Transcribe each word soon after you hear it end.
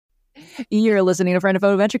You're listening to Friend of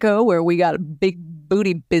Foe Adventure Co., where we got a big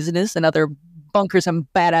booty business and other bunkers and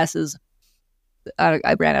badasses.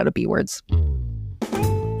 I ran out of B words.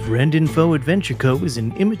 Friend and Foe Adventure Co. is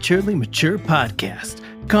an immaturely mature podcast.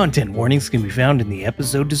 Content warnings can be found in the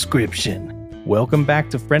episode description. Welcome back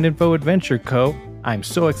to Friend and Foe Adventure Co. I'm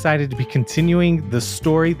so excited to be continuing the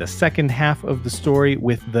story, the second half of the story,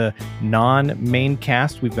 with the non-main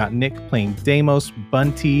cast. We've got Nick playing Deimos,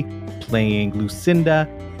 Bunty playing Lucinda,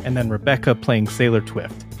 and then Rebecca playing Sailor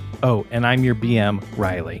Twift. Oh, and I'm your BM,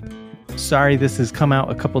 Riley. Sorry this has come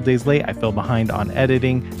out a couple days late. I fell behind on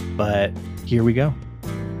editing, but here we go.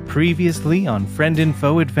 Previously on Friend and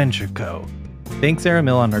Foe Adventure Co. Thanks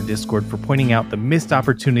Aramil on our Discord for pointing out the missed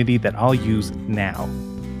opportunity that I'll use now.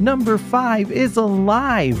 Number 5 is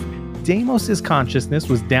alive! Deimos' consciousness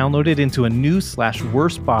was downloaded into a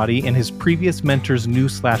new/worse body in his previous mentor's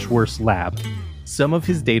new/worse lab. Some of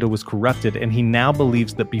his data was corrupted, and he now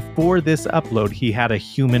believes that before this upload, he had a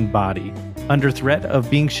human body. Under threat of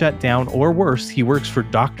being shut down, or worse, he works for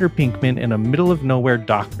Dr. Pinkman in a middle-of-nowhere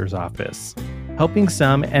doctor's office, helping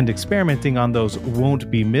some and experimenting on those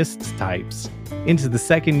won't-be-missed types. Into the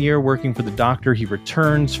second year working for the doctor, he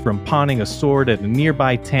returns from pawning a sword at a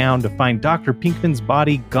nearby town to find Dr. Pinkman's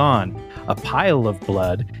body gone, a pile of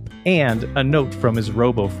blood, and a note from his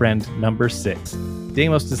robo-friend number 6.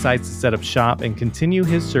 Deimos decides to set up shop and continue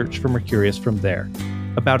his search for Mercurius from there.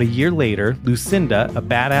 About a year later, Lucinda, a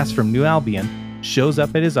badass from New Albion, shows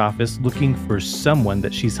up at his office looking for someone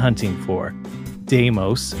that she's hunting for.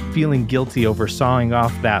 Deimos, feeling guilty over sawing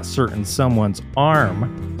off that certain someone's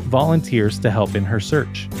arm, volunteers to help in her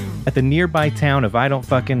search. At the nearby town of I Don't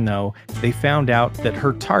Fucking Know, they found out that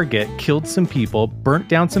her target killed some people, burnt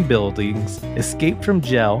down some buildings, escaped from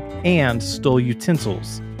jail, and stole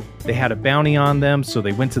utensils. They had a bounty on them, so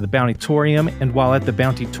they went to the Bountytorium, and while at the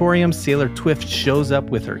Bountytorium, Sailor Twift shows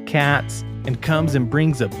up with her cats and comes and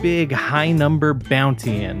brings a big high-number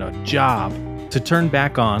bounty and a job to turn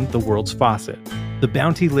back on the world's faucet. The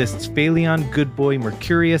bounty lists Phaleon, Goodboy,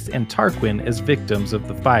 Mercurius, and Tarquin as victims of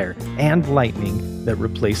the fire and lightning that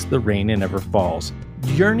replaced the rain in Ever Falls.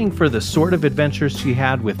 Yearning for the sort of adventures she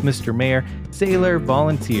had with Mr. Mayor, Sailor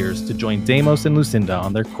volunteers to join Deimos and Lucinda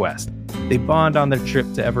on their quest. They bond on their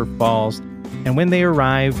trip to Ever Falls, and when they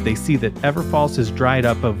arrive, they see that Ever Falls has dried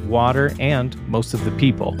up of water and most of the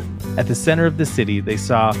people. At the center of the city, they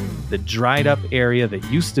saw the dried up area that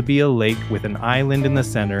used to be a lake with an island in the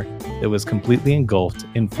center that was completely engulfed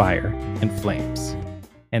in fire and flames.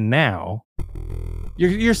 And now,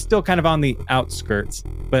 you're still kind of on the outskirts,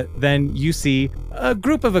 but then you see a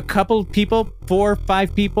group of a couple people, 4 or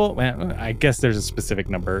 5 people. Well, I guess there's a specific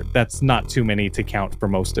number. That's not too many to count for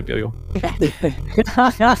most of you.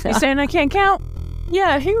 You saying I can't count?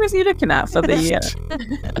 Yeah, who was you looking at for the...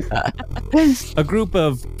 A group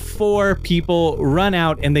of 4 people run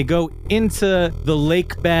out and they go into the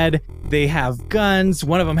lake bed. They have guns.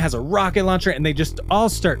 One of them has a rocket launcher, and they just all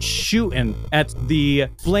start shooting at the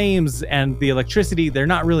flames and the electricity. They're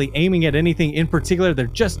not really aiming at anything in particular. They're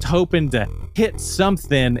just hoping to hit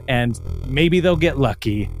something, and maybe they'll get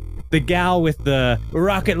lucky. The gal with the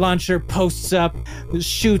rocket launcher posts up,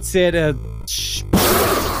 shoots it. It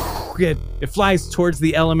flies towards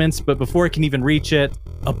the elements, but before it can even reach it,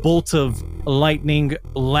 a bolt of lightning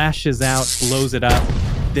lashes out, blows it up.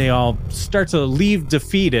 They all start to leave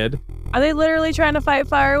defeated. Are they literally trying to fight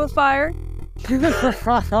fire with fire?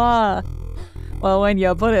 Well, when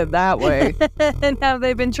you put it that way. And have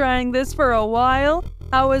they been trying this for a while?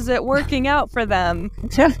 How is it working out for them?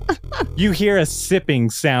 You hear a sipping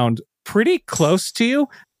sound pretty close to you.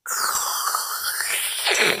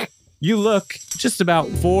 You look just about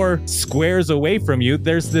 4 squares away from you.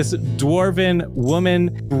 There's this dwarven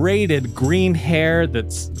woman, braided green hair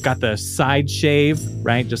that's got the side shave,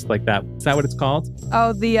 right? Just like that. Is that what it's called?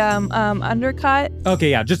 Oh, the undercut? Okay,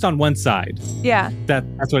 yeah, just on one side. Yeah.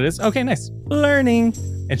 That's what it is? Okay, nice. Learning.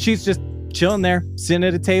 And she's just chilling there, sitting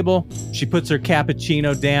at a table. She puts her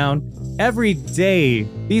cappuccino down. Every day,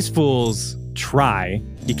 these fools try.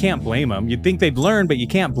 You can't blame them. You'd think they'd learn, but you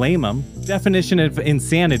can't blame them. Definition of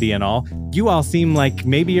insanity and all. You all seem like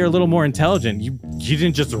maybe you're a little more intelligent. You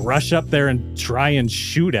didn't just rush up there and try and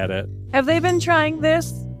shoot at it. Have they been trying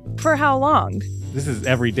this for how long? This is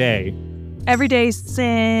every day. Every day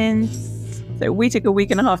since... So we took a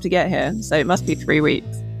week and a half to get here, so it must be 3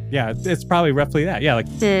 weeks. Yeah, it's probably roughly that. Yeah, like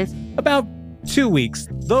about 2 weeks.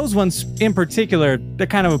 Those ones in particular, they're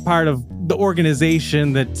kind of a part of the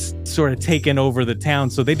organization that's sort of taken over the town.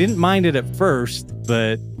 So they didn't mind it at first,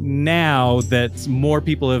 but now that more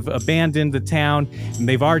people have abandoned the town and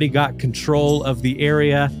they've already got control of the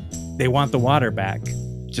area, they want the water back,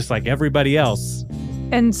 just like everybody else.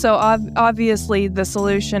 And so obviously the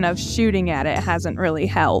solution of shooting at it hasn't really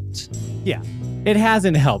helped. Yeah, it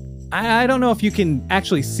hasn't helped. I don't know if you can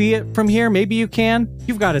actually see it from here. Maybe you can.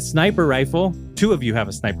 You've got a sniper rifle. 2 of you have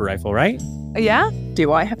a sniper rifle, right? Yeah?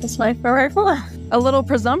 Do I have a sniper rifle? A little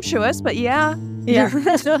presumptuous, but yeah. Yeah.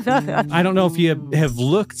 I don't know if you have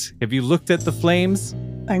looked. Have you looked at the flames?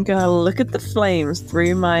 I'm gonna look at the flames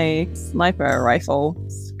through my sniper rifle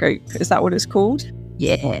scope. Is that what it's called?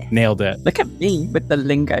 Yeah. Nailed it. Look at me with the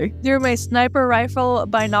lingo. Through my sniper rifle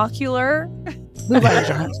binocular.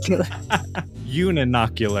 Uninocular.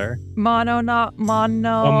 Monocular.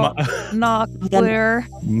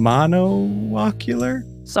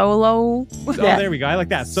 Monoocular? Solo. Oh, there we go. I like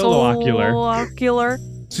that. Solo-ocular. Solo-ocular.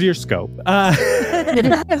 So your scope.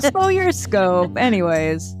 Slow your scope.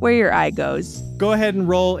 Anyways. Where your eye goes. Go ahead and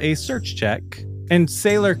roll a search check. And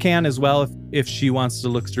Sailor can as well if she wants to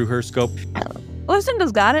look through her scope.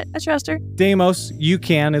 Lucinda's got it. I trust her. Deimos, you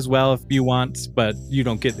can as well if you want, but you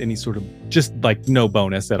don't get any sort of, just like no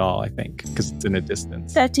bonus at all, I think, because it's in a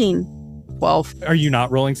distance. 13. 12. Are you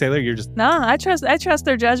not rolling, Sailor? You're just... No, I trust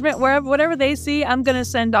their judgment. Whatever they see, I'm going to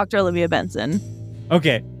send Dr. Olivia Benson.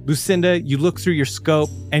 Okay, Lucinda, you look through your scope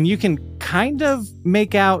and you can kind of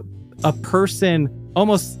make out a person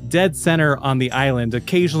almost dead center on the island.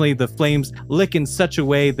 Occasionally the flames lick in such a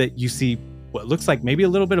way that you see what looks like maybe a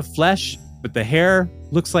little bit of flesh, but the hair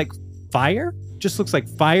looks like fire. Just looks like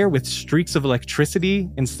fire with streaks of electricity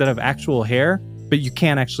instead of actual hair. But you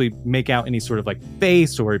can't actually make out any sort of like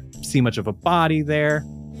face or see much of a body there.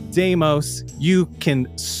 Deimos, you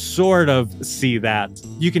can sort of see that.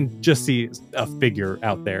 You can just see a figure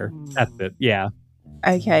out there. That's it. Yeah.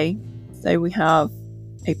 Okay, so we have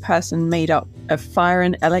a person made up of fire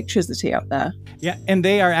and electricity up there. Yeah, and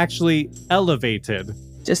they are actually elevated,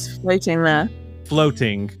 Just floating there.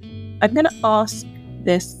 floating. I'm going to ask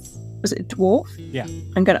this, was it a dwarf? Yeah.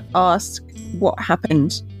 I'm going to ask what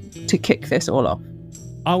happened to kick this all off.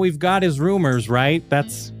 All we've got is rumors, right?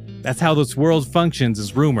 That's how this world functions,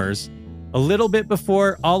 is rumors. A little bit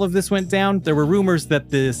before all of this went down, there were rumors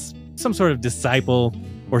that some sort of disciple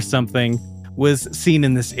or something was seen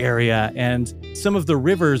in this area, and some of the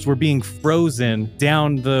rivers were being frozen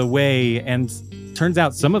down the way, and turns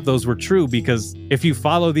out some of those were true, because if you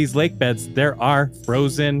follow these lake beds, there are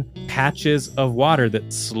frozen patches of water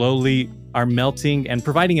that slowly are melting and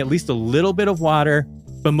providing at least a little bit of water,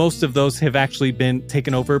 but most of those have actually been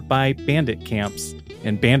taken over by bandit camps,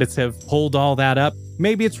 and bandits have pulled all that up.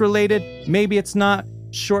 Maybe it's related, maybe it's not.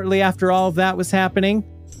 Shortly after all of that was happening,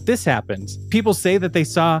 this happened. People say that they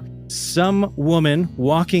saw some woman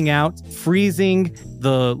walking out, freezing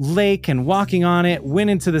the lake and walking on it, went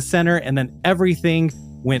into the center, and then everything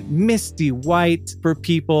went misty white for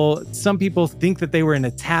people. Some people think that they were in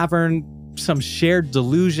a tavern, some shared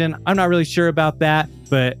delusion. I'm not really sure about that,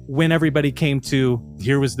 but when everybody came to,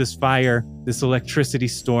 here was this fire, this electricity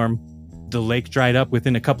storm, the lake dried up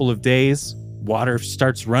within a couple of days. Water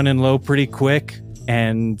starts running low pretty quick,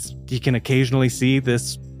 and you can occasionally see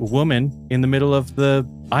this woman in the middle of the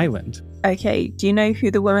island. Okay, do you know who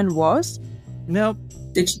the woman was? Nope.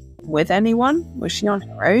 Did she with anyone? Was she on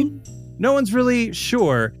her own? No one's really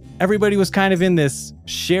sure. Everybody was kind of in this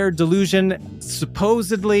shared delusion.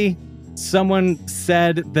 Supposedly, someone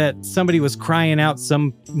said that somebody was crying out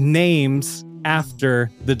some names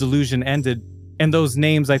after the delusion ended. And those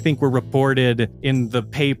names, I think, were reported in the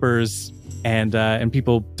papers, and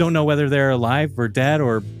people don't know whether they're alive or dead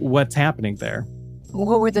or what's happening there.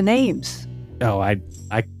 What were the names? Oh, I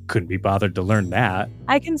couldn't be bothered to learn that.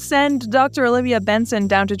 I can send Dr. Olivia Benson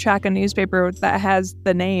down to track a newspaper that has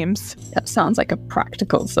the names. That sounds like a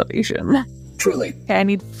practical solution. Truly. Okay, I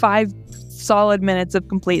need 5 solid minutes of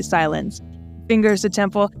complete silence. Fingers to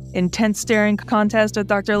temple, intense staring contest with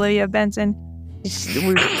Dr. Olivia Benson.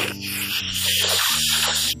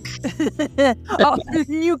 Oh,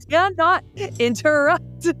 you cannot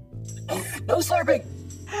interrupt. No slurping.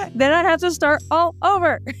 Then I'd have to start all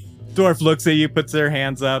over. Dwarf looks at you, puts their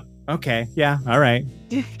hands up. Okay, yeah, all right.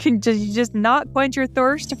 Can you just not quench your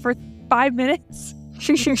thirst for 5 minutes?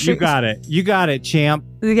 You got it. You got it, champ.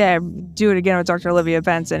 Okay, do it again with Dr. Olivia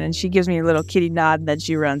Benson, and she gives me a little kitty nod, and then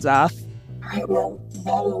she runs off. All right, well,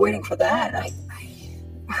 while we're waiting for that,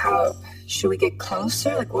 how should we get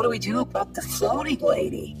closer? Like, what do we do about the floating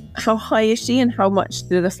lady? How high is she and how much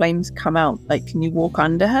do the flames come out? Like, can you walk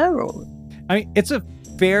under her or? I mean, it's a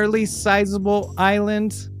fairly sizable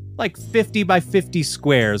island, like 50 by 50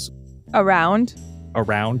 squares. Around?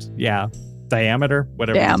 Yeah. Diameter,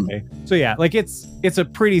 whatever Damn. you say. So yeah, like it's a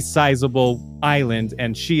pretty sizable island,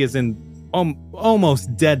 and she is in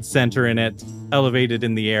almost dead center in it, elevated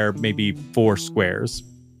in the air, maybe 4 squares.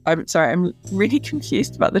 I'm sorry, I'm really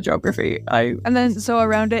confused about the geography. And then, so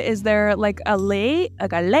around it, is there like a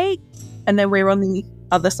lake? And then we're on the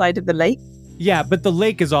other side of the lake. Yeah, but the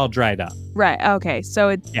lake is all dried up. Right. Okay. So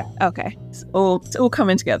it's okay. It's all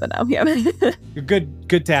coming together now. Yeah.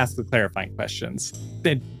 Good to ask the clarifying questions.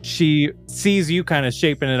 Then she sees you kind of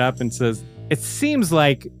shaping it up and says, it seems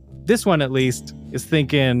like this one at least is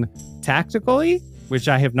thinking tactically, which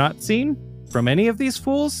I have not seen from any of these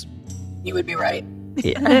fools. You would be right.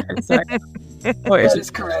 Yeah. Sorry. Or That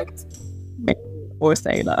is correct. or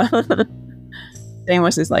sailor.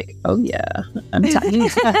 Deimos is like, oh yeah, I'm tired.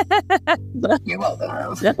 You're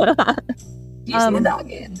welcome. Using the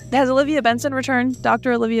noggin. Has Olivia Benson returned?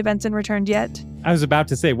 Dr. Olivia Benson returned yet? I was about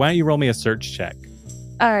to say, why don't you roll me a search check?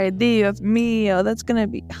 All right, Dios mío, that's gonna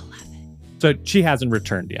be 11. So she hasn't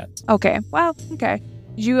returned yet. Okay. Well, okay.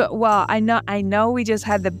 I know we just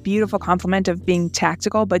had the beautiful compliment of being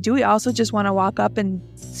tactical, but do we also just want to walk up and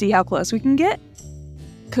see how close we can get?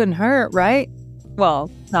 Couldn't hurt, right?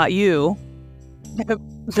 Well, not you.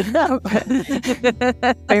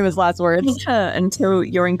 Famous last words. Until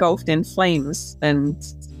you're engulfed in flames, and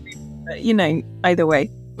either way.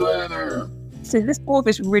 So this dwarf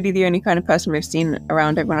is really the only kind of person we've seen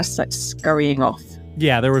around. Everyone else is like scurrying off.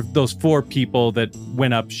 Yeah, there were those 4 people that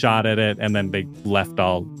went up, shot at it, and then they left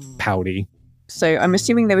all pouty. So I'm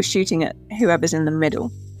assuming they were shooting at whoever's in the middle,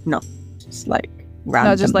 not just like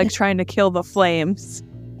randomly. No, just like trying to kill the flames.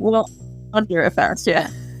 Well, under it first, yeah.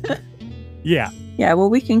 Yeah. Yeah, well,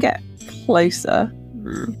 we can get closer.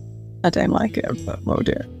 I don't like it, but we'll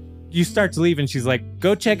do it. You start to leave and she's like,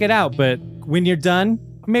 go check it out, but when you're done,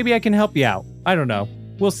 maybe I can help you out. I don't know.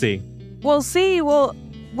 We'll see. We'll see. Well,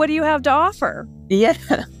 what do you have to offer? Yeah.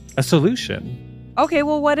 A solution. Okay,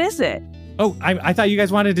 well, what is it? Oh, I thought you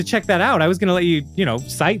guys wanted to check that out. I was going to let you,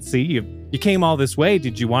 sightsee. You came all this way.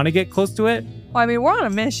 Did you want to get close to it? Well, I mean, we're on a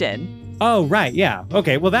mission. Oh, right. Yeah.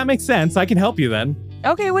 Okay. Well, that makes sense. I can help you then.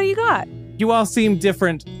 Okay, what do you got? You all seem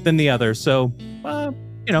different than the others. So,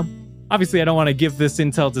 obviously I don't want to give this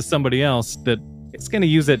intel to somebody else that is going to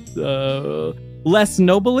use it less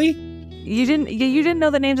nobly. You didn't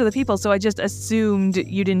know the names of the people, so I just assumed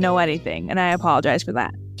you didn't know anything, and I apologize for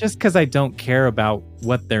that. Just because I don't care about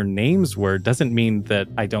what their names were doesn't mean that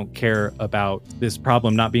I don't care about this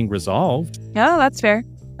problem not being resolved. Oh, that's fair.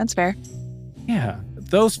 That's fair. Yeah.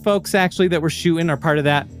 Those folks actually that were shooting are part of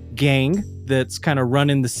that gang that's kind of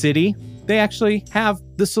running the city. They actually have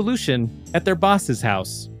the solution at their boss's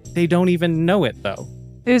house. They don't even know it, though.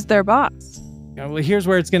 Who's their boss? Well, here's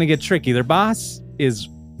where it's going to get tricky. Their boss is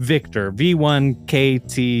Victor,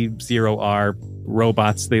 V1KT0R.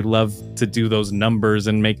 Robots, they love to do those numbers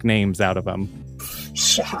and make names out of them.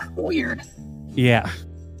 Weird. Yeah.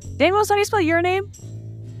 Deimos, how do you spell your name?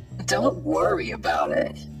 Don't worry about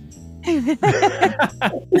it.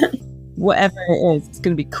 Whatever it is, it's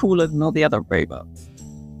going to be cooler than all the other robots.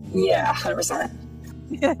 Yeah, 100%.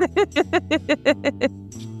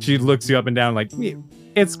 She looks you up and down like,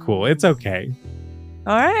 it's cool. It's okay.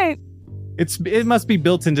 All right. It must be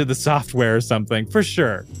built into the software or something, for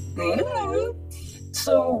sure.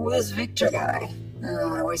 So, this Victor guy,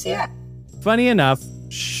 where's he at? Funny enough,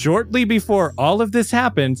 shortly before all of this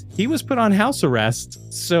happened, he was put on house arrest.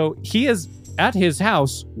 So he is at his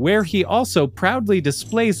house, where he also proudly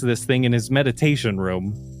displays this thing in his meditation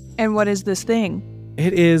room. And what is this thing?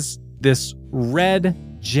 It is this red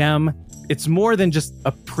gem. It's more than just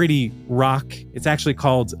a pretty rock. It's actually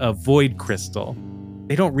called a void crystal.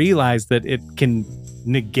 They don't realize that it can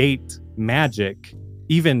negate magic,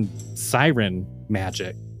 even siren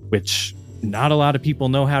magic, which not a lot of people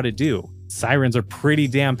know how to do. Sirens are pretty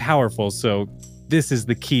damn powerful, so this is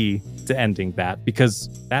the key to ending that, because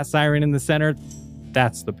that siren in the center,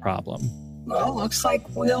 that's the problem. Well, looks like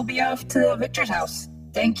we'll be off to Victor's house.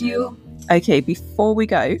 Thank you. Okay, before we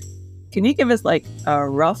go, can you give us like a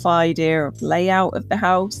rough idea of layout of the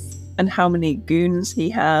house and how many goons he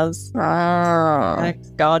has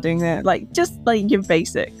guarding it? Like, just like your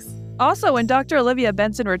basics. Also, when Dr. Olivia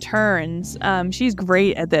Benson returns, she's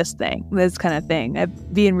great at this kind of thing,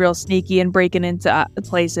 at being real sneaky and breaking into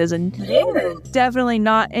places and definitely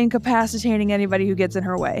not incapacitating anybody who gets in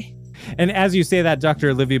her way. And as you say that, Dr.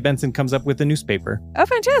 Olivia Benson comes up with a newspaper. Oh,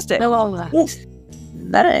 fantastic.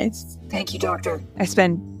 Nice. Thank you, Doctor. I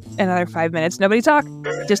spend another 5 minutes, nobody talk,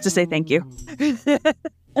 just to say thank you.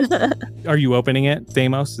 Are you opening it,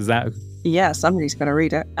 Deimos? Is that... Yeah, somebody's going to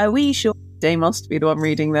read it. Are we sure Deimos to be the one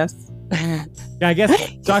reading this? Yeah, I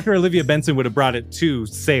guess Dr. Olivia Benson would have brought it to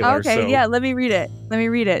Sailor. Okay, so... yeah, let me read it.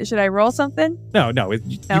 Should I roll something? No,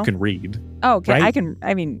 you can read. Oh, okay, right?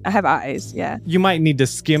 I have eyes, yeah. You might need to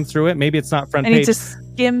skim through it. Maybe it's not front page. I need to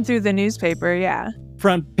skim through the newspaper, yeah.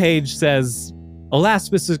 front page says,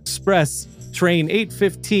 Alaspis Express, train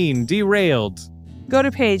 815, derailed. Go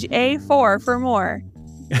to page A4 for more.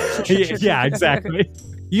 Yeah, exactly.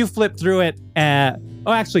 You flip through it.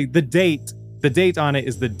 Actually, the date on it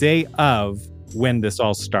is the day of when this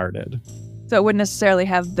all started. So it wouldn't necessarily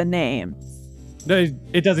have the name. No,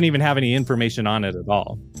 it doesn't even have any information on it at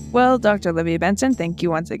all. Well, Dr. Olivia Benson, thank you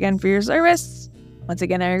once again for your service. Once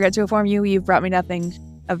again, I regret to inform you, you've brought me nothing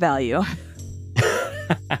of value.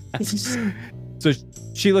 So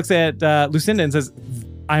she looks at Lucinda and says,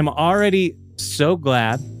 I'm already so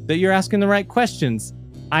glad that you're asking the right questions.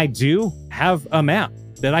 I do have a map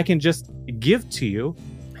that I can just give to you.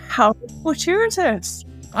 How fortuitous.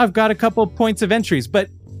 I've got a couple points of entries, but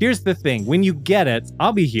here's the thing. When you get it,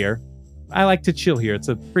 I'll be here. I like to chill here. It's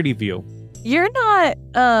a pretty view. You're not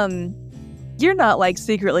like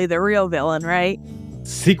secretly the real villain, right?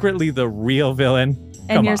 Secretly the real villain.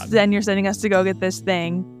 And Come on. then you're sending us to go get this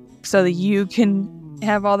thing so that you can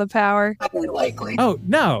have all the power. Highly likely. Oh,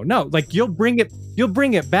 no. Like you'll bring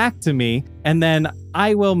it back to me and then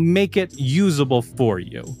I will make it usable for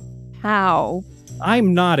you. How?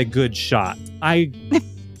 I'm not a good shot.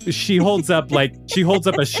 She holds up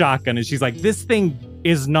a shotgun and she's like, this thing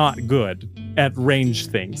is not good at range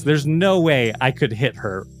things. There's no way I could hit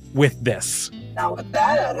her with this. Now with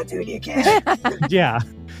that attitude, you can't. Yeah.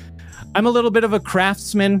 I'm a little bit of a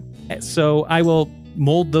craftsman, so I will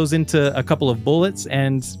mold those into a couple of bullets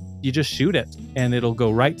and you just shoot it and it'll go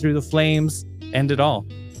right through the flames, end it all.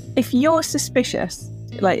 If you're suspicious,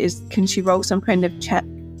 can she roll some kind of check?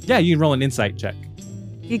 Yeah, you can roll an insight check.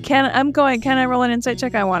 Can I roll an insight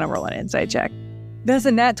check? I want to roll an insight check. That's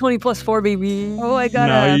a nat 20 plus 4, baby. Oh, I got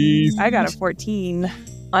Nice. a 14.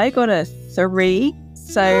 I got a 3,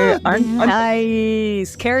 so I'm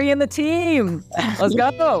Nice. Carrying the team. Let's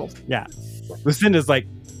go. Yeah. Lucinda's like,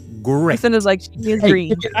 great. Lucinda's like, she is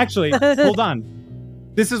green. Actually, hold on.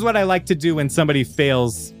 This is what I like to do when somebody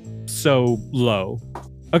fails so low.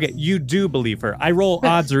 Okay, you do believe her. I roll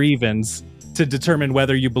odds or evens to determine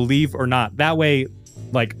whether you believe or not. That way,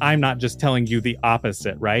 like, I'm not just telling you the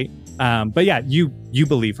opposite, right? But yeah, you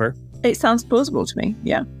believe her. It sounds plausible to me,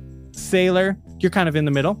 yeah. Sailor, you're kind of in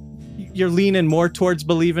the middle. You're leaning more towards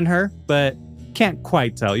believing her, but can't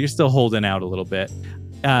quite tell. You're still holding out a little bit.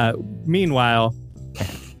 Meanwhile,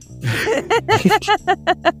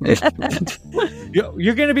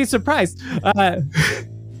 you're going to be surprised.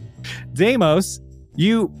 Deimos,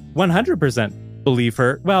 you 100% believe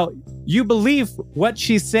her. Well, you believe what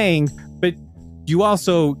she's saying, but you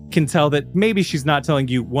also can tell that maybe she's not telling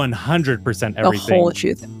you 100% everything. The whole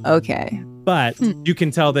truth. Okay. But you can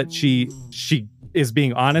tell that she is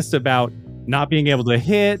being honest about not being able to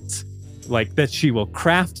hit, like that she will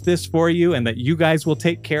craft this for you and that you guys will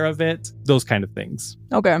take care of it. Those kind of things.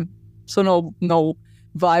 Okay. So no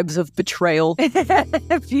vibes of betrayal.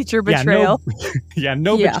 Future betrayal.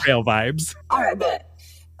 No betrayal vibes. All right, bet.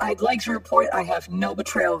 I'd like to report I have no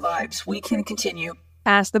betrayal vibes. We can continue.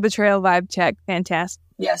 Pass the betrayal vibe check. Fantastic.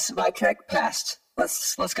 Yes, vibe check passed.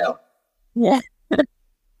 Let's go. Yeah.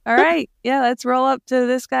 All right. Yeah, let's roll up to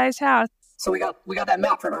this guy's house. So we got that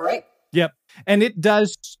map from her, right? Yep. And it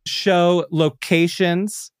does show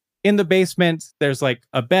locations. In the basement, there's like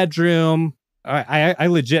a bedroom. I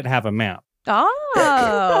legit have a map.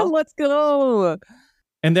 Oh. Let's go.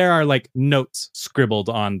 And there are like notes scribbled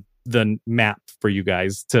on the map for you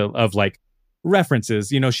guys of like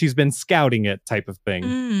references. You know, she's been scouting it type of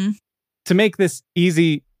thing. To make this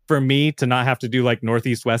easy for me to not have to do like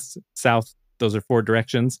northeast, west, south. Those are 4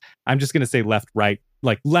 directions. I'm just going to say left, right,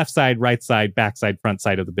 like left side, right side, back side, front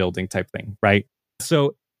side of the building type thing, right?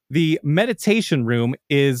 So the meditation room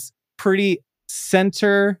is pretty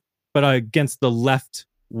center, but against the left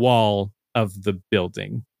wall of the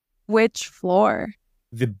building. Which floor?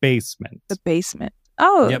 The basement. The basement.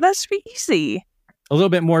 Oh, Yep. That's easy. A little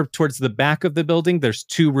bit more towards the back of the building, there's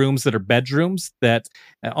 2 rooms that are bedrooms that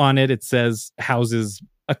on it says houses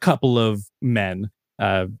a couple of men.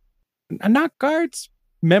 Not guards,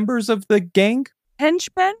 members of the gang.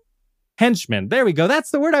 Henchmen. There we go.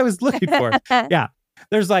 That's the word I was looking for. Yeah.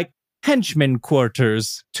 There's like henchman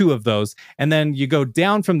quarters, 2 of those. And then you go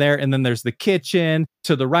down from there and then there's the kitchen.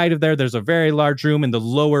 To the right of there's a very large room in the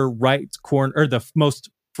lower right corner, or the most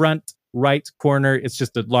front right corner. It's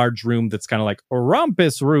just a large room that's kind of like a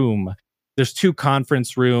rumpus room. There's 2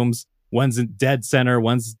 conference rooms. One's in dead center.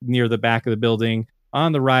 One's near the back of the building.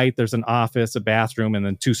 On the right, there's an office, a bathroom, and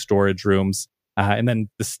then 2 storage rooms. And then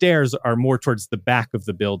the stairs are more towards the back of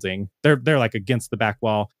the building. They're like against the back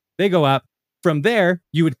wall. They go up. From there,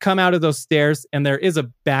 you would come out of those stairs, and there is a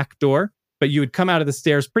back door, but you would come out of the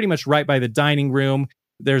stairs pretty much right by the dining room.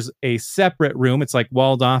 There's a separate room. It's like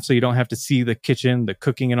walled off, so you don't have to see the kitchen, the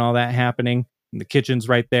cooking and all that happening. And the kitchen's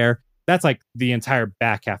right there. That's like the entire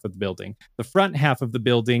back half of the building. The front half of the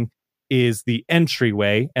building is the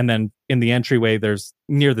entryway. And then in the entryway, there's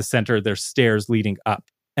near the center, there's stairs leading up.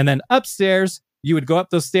 And then upstairs, you would go up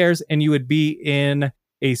those stairs and you would be in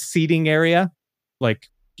a seating area. Like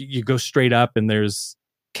you go straight up and there's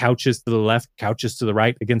couches to the left, couches to the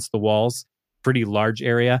right against the walls. Pretty large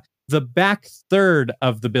area. The back third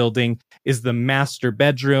of the building is the master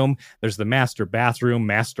bedroom. There's the master bathroom,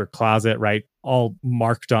 master closet, right? All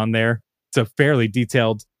marked on there. It's a fairly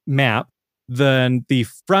detailed map. Then the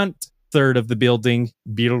front third of the building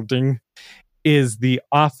is the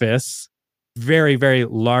office. Very, very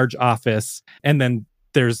large office. And then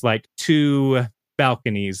there's like 2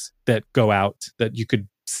 balconies that go out that you could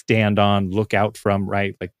stand on, look out from,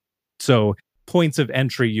 right? Like, so points of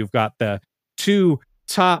entry, you've got the 2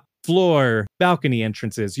 top floor balcony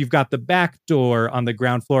entrances. You've got the back door on the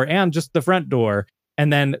ground floor and just the front door.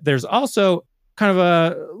 And then there's also kind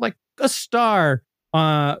of a star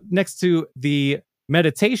next to the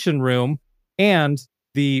meditation room and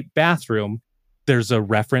the bathroom. There's a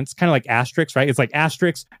reference, kind of like asterisk, right? It's like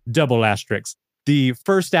asterisk, double asterisk. The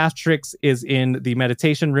first asterisk is in the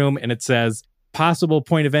meditation room and it says possible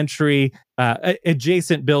point of entry,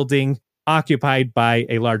 adjacent building occupied by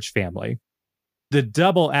a large family. The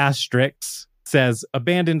double asterisk says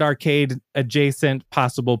abandoned arcade adjacent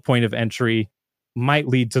possible point of entry, might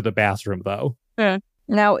lead to the bathroom though. Yeah.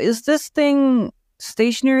 Now, is this thing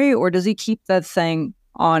stationary or does he keep that thing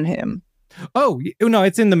on him? Oh, no,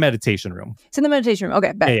 it's in the meditation room. It's in the meditation room.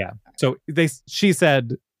 Okay, bet. Yeah. So she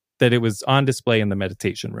said that it was on display in the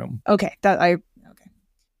meditation room. Okay, thought I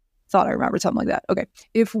remembered something like that. Okay,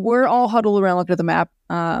 if we're all huddled around looking at the map,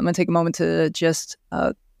 I'm gonna take a moment to just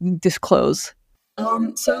disclose.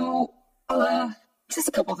 So, just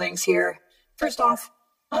a couple things here. First off,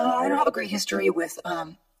 I don't have a great history with,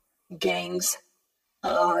 gangs,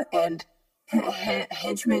 and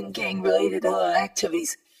henchmen gang-related,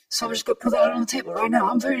 activities. So I'm just gonna put that on the table right now.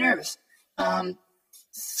 I'm very nervous.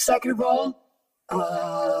 Second of all,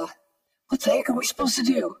 what the heck are we supposed to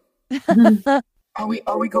do? Are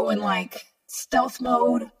we going like stealth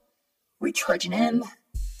mode? Are we charging in?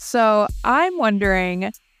 So I'm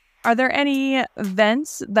wondering, are there any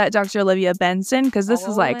vents that Dr. Olivia Benson, because this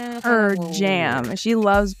is like her jam. She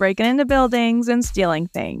loves breaking into buildings and stealing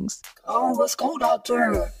things. Oh, let's go,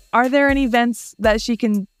 Doctor. Are there any vents that she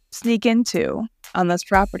can sneak into on this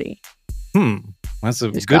property? That's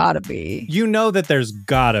a There's good. gotta be. You know that there's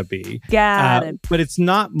gotta be. Got it. But it's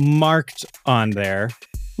not marked on there.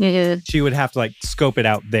 Yeah. She would have to like scope it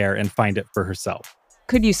out there and find it for herself.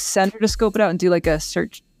 Could you send her to scope it out and do like a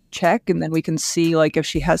search check, and then we can see like if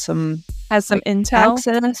she has some Intel?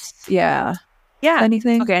 access? Yeah. Yeah.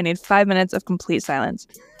 Anything? Okay, I need 5 minutes of complete silence.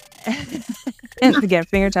 And again,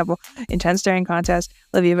 finger temple, intense staring contest.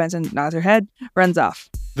 Olivia Benson nods her head, runs off.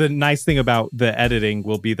 The nice thing about the editing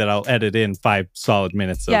will be that I'll edit in 5 solid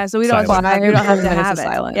minutes of So we don't silence. have, we don't have to minutes have of it.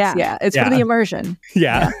 silence. Yeah. It's for the immersion.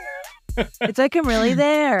 Yeah. It's like I'm really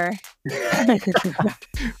there.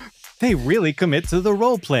 They really commit to the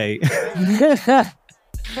role play.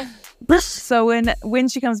 So when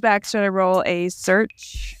she comes back, should I roll a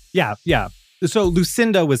search? Yeah. So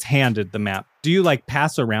Lucinda was handed the map. Do you like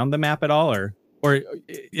pass around the map at all, or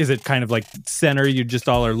is it kind of like center? You just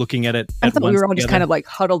all are looking at it. I at thought once we were all just together? kind of like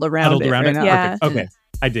huddled around Huddled it. around right it. now. Yeah. Okay.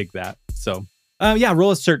 I dig that. So,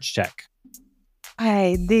 roll a search check.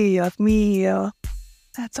 Ay, Dios mío.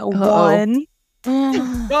 That's a Uh-oh. 1.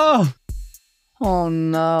 Oh, Oh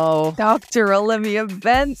no. Dr. Olivia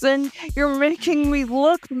Benson, you're making me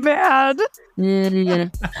look bad.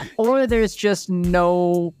 Or there's just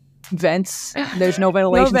no vents. There's no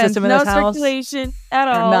ventilation vents, system in no this house. circulation at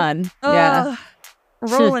Or all. none. Yeah.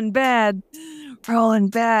 Rolling bad. Rolling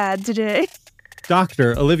bad today.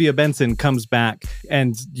 Dr. Olivia Benson comes back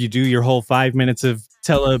and you do your whole 5 minutes of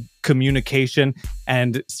telecommunication,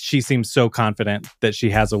 and she seems so confident that she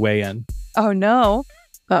has a way in. Oh no.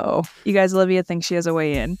 Uh-oh. You guys, Olivia thinks she has a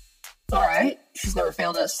way in. All right. She's never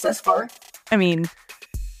failed us thus far. I mean,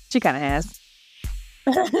 she kind of has.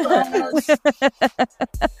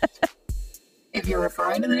 If you're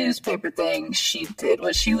referring to the newspaper thing, she did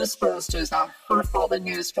what she was supposed to. It's not her fault the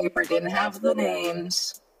newspaper didn't have the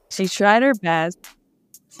names. She tried her best.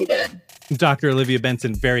 She did. Dr. Olivia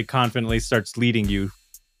Benson very confidently starts leading you.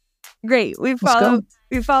 Great. We go.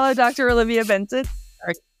 follow Dr. Olivia Benson.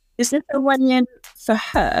 Is this a way in for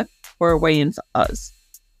her or a way in for us?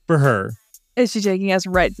 For her. Is she taking us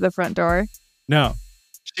right to the front door? No.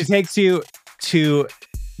 She takes you to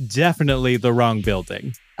definitely the wrong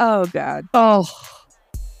building. Oh, God. Oh.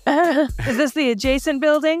 Is this the adjacent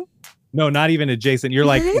building? No, not even adjacent. You're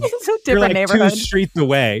like It's a you're different like 2 neighborhood. streets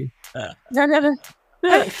away.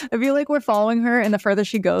 I feel like we're following her, and the further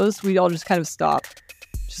she goes, we all just kind of stop.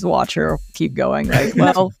 Just watch her keep going. Like,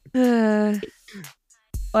 well,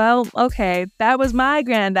 Well, okay. That was my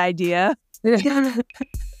grand idea.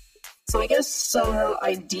 So I guess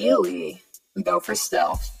ideally we go for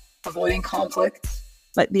stealth, avoiding conflict.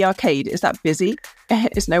 Like the arcade, is that busy?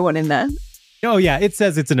 Is no one in there? Oh yeah, it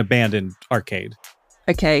says it's an abandoned arcade.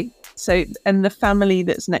 Okay. So, and the family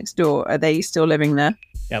that's next door, are they still living there?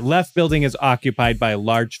 Yeah, left building is occupied by a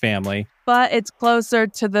large family. But it's closer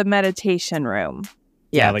to the meditation room.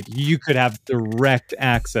 Yeah, like you could have direct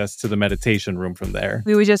access to the meditation room from there.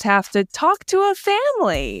 We would just have to talk to a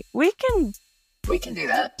family. We can We can do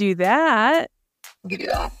that. do that. We can do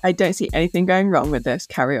that. I don't see anything going wrong with this.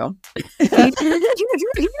 Carry on.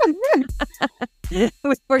 We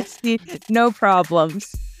foresee no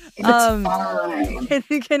problems. It's fine.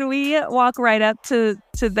 Can we walk right up to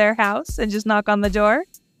their house and just knock on the door?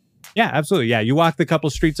 Yeah, absolutely. Yeah, you walk the couple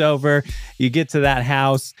streets over, you get to that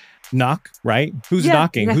house, knock, right? Who's Yeah,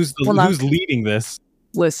 knocking? yeah, Who's we'll knock. who's leading this?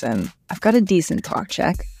 listen, I've got a decent talk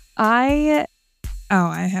check. I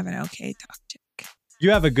have an okay talk check.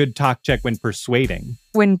 You have a good talk check when persuading.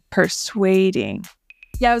 when persuading.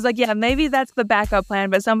 Yeah, I was like, yeah, maybe that's the backup plan,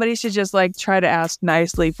 but somebody should just like try to ask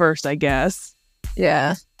nicely first, I guess.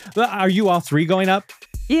 Yeah. Well, are you all three going up?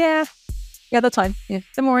 Yeah, Yeah, that's fine. Yeah.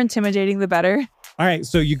 the more intimidating, the better. All right,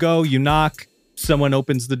 so you go, you knock, someone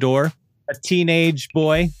opens the door. A teenage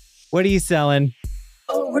boy. What are you selling?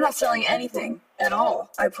 Oh, we're not selling anything at all,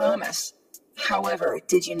 I promise. However,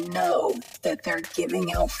 did you know that they're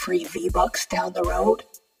giving out free V-Bucks down the road?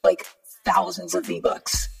 Like thousands of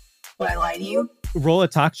V-Bucks. Would I lie to you? Roll a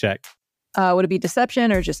talk check. Would it be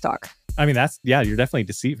deception or just talk? I mean, you're definitely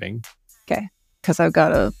deceiving. Because I've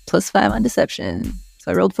got a +5 on deception.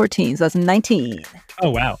 So I rolled 14, so that's 19. Oh,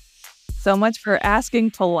 wow. So much for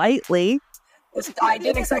asking politely. I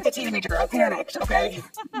didn't expect a teenager. I panicked, okay?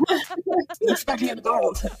 Expecting an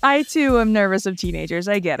adult. I too am nervous of teenagers.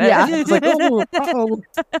 I get it. Yeah. It's like, oh, uh-oh.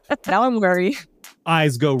 Now I'm worried.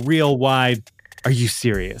 Eyes go real wide. Are you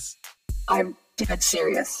serious? I'm dead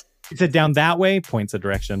serious. He said down that way, points a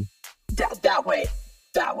direction. That way.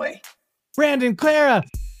 That way. Brandon, Clara,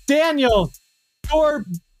 Daniel,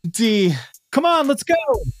 Dorothy. Come on, let's go.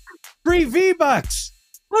 Free V-Bucks.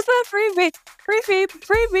 What's that free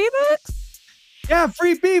V-Bucks? Yeah,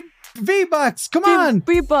 free V-Bucks. Come on.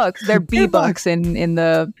 B-Bucks. They're B-Bucks in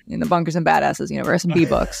the Bunkers and Badasses universe.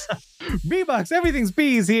 B-Bucks. V-Bucks. Everything's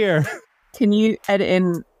bees here. Can you edit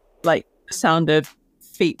in like the sound of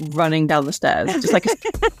feet running down the stairs? Just like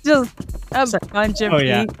Just a bunch of Oh,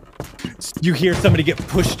 yeah. feet. You hear somebody get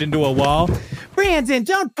pushed into a wall. Brandon,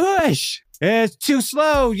 don't push. It's too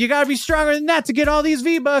slow. You gotta be stronger than that to get all these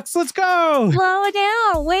V-Bucks. Let's go. Slow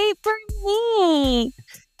down. Wait for me.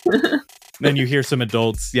 Then you hear some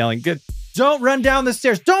adults yelling, don't run down the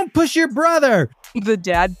stairs. Don't push your brother. The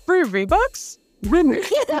dad free V-Bucks?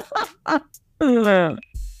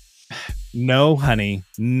 No, honey.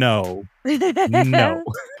 No. No.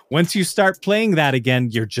 Once you start playing that again,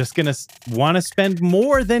 you're just going to want to spend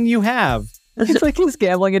more than you have. It's like his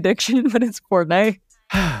gambling addiction, but it's Fortnite.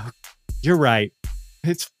 You're right.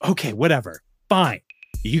 It's okay, whatever. Fine.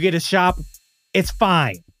 You get a shop. It's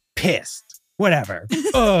fine. Pissed. Whatever.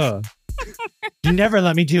 Ugh. You never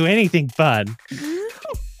let me do anything fun.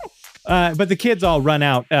 But the kids all run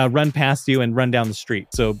past you and run down the street.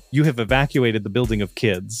 So you have evacuated the building of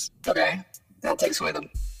kids. Okay. That takes away the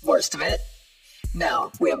worst of it.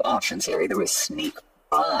 Now, we have options here. Either we sneak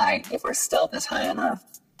by if our stealth is high enough,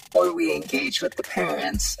 or we engage with the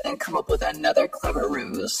parents and come up with another clever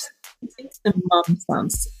ruse. the mum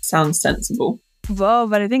sounds sensible. Whoa,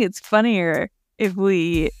 but I think it's funnier if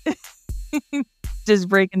we just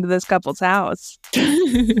break into this couple's house.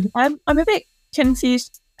 I'm a bit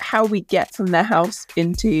confused how we get from their house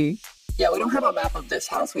into. Yeah, we don't have a map of this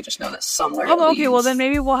house. We just know that somewhere. Oh, okay, well leads. then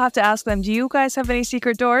maybe we'll have to ask them, do you guys have any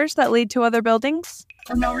secret doors that lead to other buildings?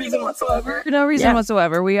 For no reason whatsoever. For no reason Yeah.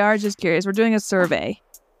 whatsoever. We are just curious. We're doing a survey.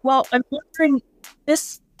 Well, I'm wondering,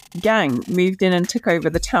 this gang moved in and took over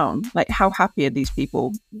the town. Like, how happy are these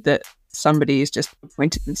people that somebody has just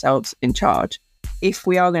appointed themselves in charge? If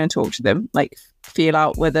we are going to talk to them, like, feel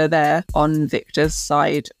out whether they're on Victor's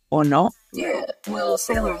side or not. Yeah, well,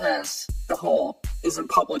 Sailor has the whole isn't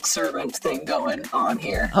public servant thing going on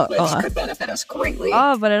here, which could benefit us greatly.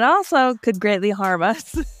 Oh, but it also could greatly harm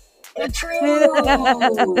us. True!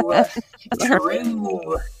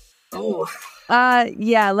 True! Oh,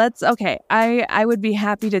 Yeah, okay. I would be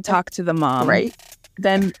happy to talk to the mom. Right?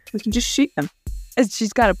 Then we can just shoot them.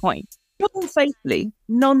 She's got a point.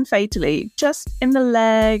 Non-fatally, just in the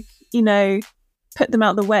leg, put them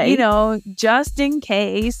out of the way. Just in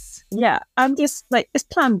case. Yeah, I'm just like, it's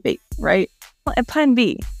plan B, right? Plan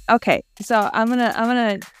B. Okay, so I'm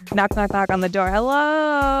gonna knock on the door.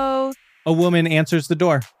 Hello. A woman answers the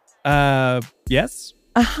door. Yes?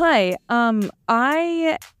 Hi.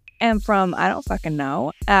 I am from I don't fucking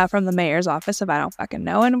know. From the mayor's office of I don't fucking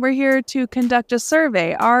know, and we're here to conduct a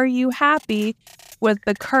survey. Are you happy with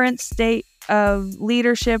the current state of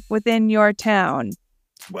leadership within your town?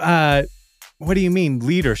 What do you mean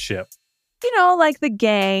leadership? Like the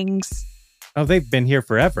gangs. Oh, they've been here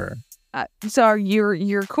forever. So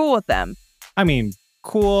you're cool with them? I mean,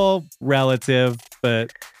 cool, relative,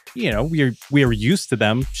 but we're used to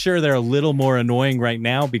them. Sure, they're a little more annoying right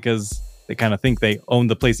now because they kind of think they own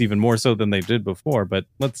the place even more so than they did before. But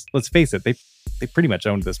let's face it, they pretty much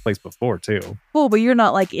owned this place before too. Cool, but you're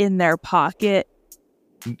not like in their pocket.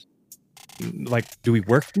 Like, do we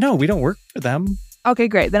work? No, we don't work for them. Okay,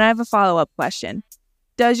 great. Then I have a follow-up question.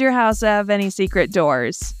 Does your house have any secret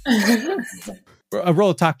doors?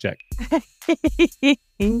 Roll a talk check.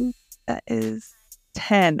 That is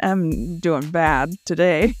 10. I'm doing bad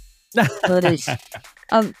today. Yeah,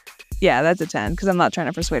 that's a 10 because I'm not trying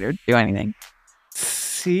to persuade her to do anything.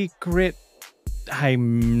 Secret?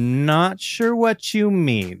 I'm not sure what you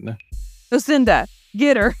mean. Lucinda,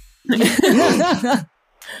 get her.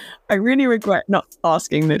 I really regret not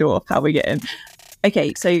asking the dwarf how we get in.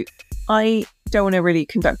 Okay, so I don't want to really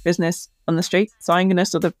conduct business on the street, so I'm going to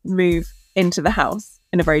sort of move into the house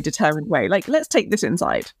in a very determined way. Like, let's take this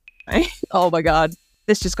inside. Right? Oh my God.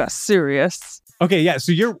 This just got serious. Okay, yeah,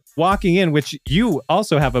 so you're walking in, which you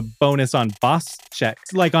also have a bonus on boss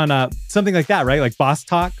checks, like on something like that, right? Like bossy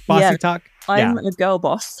talk? I'm a girl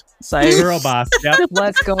boss, so... Girl boss, yep.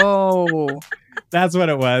 Let's go. That's what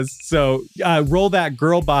it was. So roll that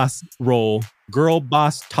girl boss roll. Girl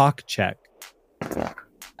boss talk check.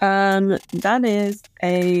 That is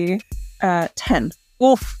a 10.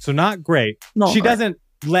 Oof. So not great. Not she great. doesn't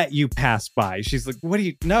let you pass by. She's like, what do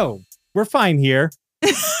you... No, we're fine here.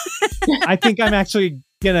 I think I'm actually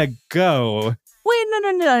gonna go. Wait, no.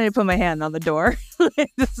 I need to put my hand on the door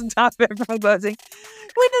to stop it from closing.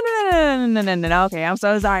 Wait, no. Okay, I'm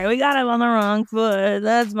so sorry. We got him on the wrong foot.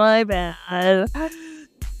 That's my bad.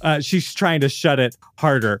 She's trying to shut it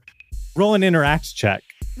harder. Roll an interact check.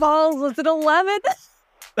 Balls, was it 11?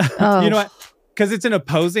 Oh. You know what? Because it's an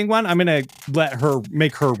opposing one, I'm going to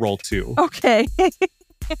make her roll 2. Okay.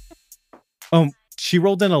 She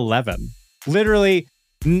rolled an 11. Literally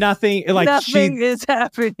nothing. Like Nothing is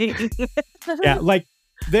happening. Yeah, like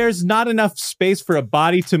there's not enough space for a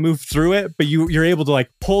body to move through it, but you're able to like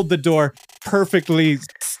hold the door perfectly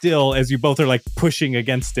still as you both are like pushing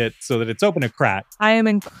against it so that it's open a crack. I am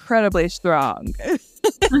incredibly strong.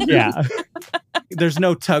 Yeah. There's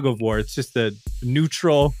no tug of war. It's just a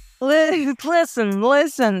neutral.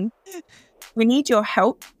 Listen. We need your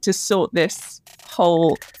help to sort this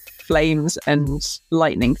whole flames and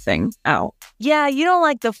lightning thing out. Yeah, you don't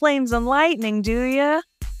like the flames and lightning, do you?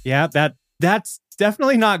 Yeah, that's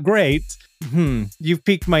definitely not great. You've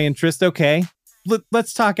piqued my interest. Okay.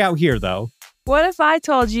 Let's talk out here, though. What if I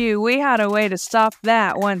told you we had a way to stop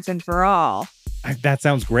that once and for all? That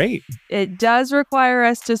sounds great. It does require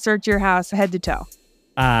us to search your house head to toe.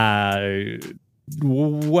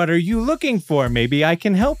 What are you looking for? Maybe I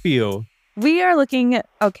can help you. We are looking at...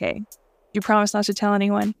 Okay. You promise not to tell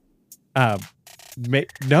anyone? No.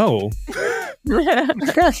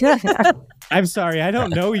 I'm sorry. I don't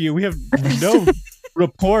know you. We have no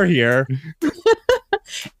rapport here.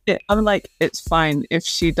 I'm like, it's fine. If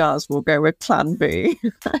she does, we'll go with plan B.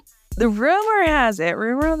 The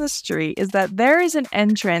rumor on the street is that there is an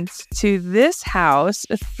entrance to this house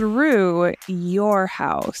through your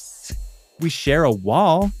house. We share a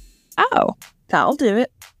wall. Oh. That'll do it.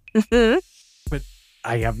 But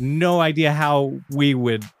I have no idea how we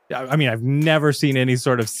would... I mean, I've never seen any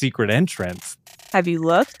sort of secret entrance. Have you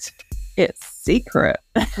looked? It's secret.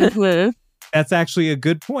 That's actually a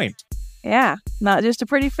good point. Yeah, not just a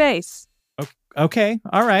pretty face. Okay.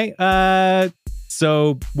 All right.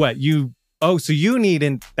 So what so you need,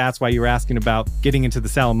 and that's why you were asking about getting into the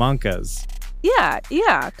Salamancas. Yeah,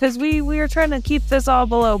 because we are trying to keep this all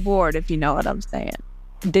below board, if you know what I'm saying.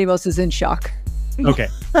 Deimos is in shock. Okay.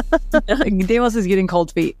 Deimos is getting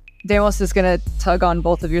cold feet. Deimos is going to tug on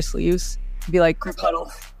both of your sleeves. Be like, Group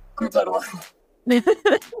huddle.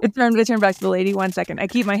 It's time to turn back to the lady. 1 second. I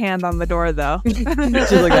keep my hand on the door, though. she's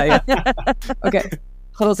like that, yeah. Okay.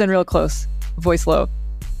 Huddles in real close. Voice low.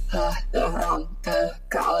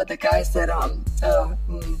 The guys that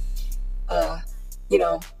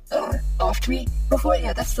off to me before.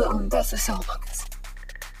 Yeah, that's the Salamanca's.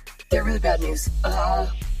 They're really bad news. I'm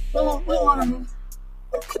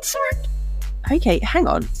concerned. Okay, hang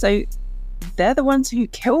on. So they're the ones who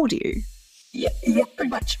killed you? Yeah, pretty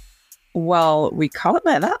much. Well, we can't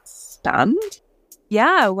let that stand.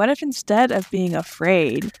 Yeah, what if instead of being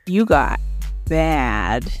afraid, you got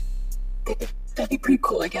bad? That'd be pretty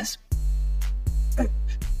cool, I guess.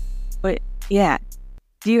 But yeah,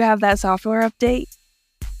 do you have that software update?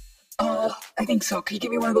 I think so. Can you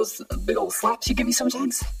give me one of those big old slaps you give me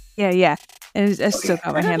sometimes? Yeah. And I still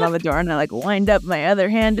got my hand on the door, and I like wind up my other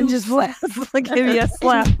hand and just slap, like give you a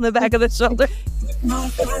slap in the back of the shoulder.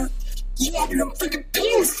 Yeah, dude, I'm freaking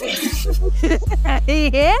pissed.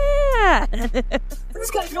 Yeah.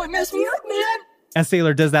 This guy's really messed me up, man. As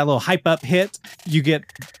Sailor does that little hype up hit, you get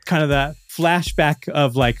kind of that flashback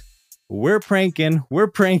of like, we're pranking.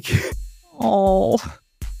 Oh,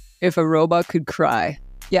 if a robot could cry.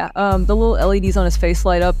 Yeah, the little LEDs on his face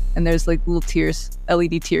light up, and there's like little tears,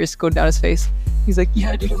 LED tears going down his face. He's like,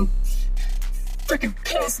 Yeah, dude, I'm freaking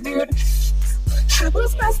pissed, dude.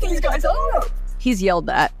 Let's mess these guys up. he's yelled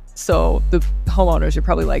at. So the homeowners are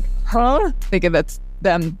probably like, huh? Thinking that's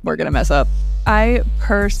them we're going to mess up. I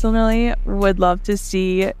personally would love to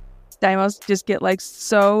see Deimos just get like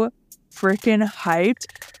so freaking hyped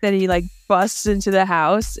that he like busts into the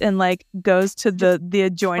house and like goes to the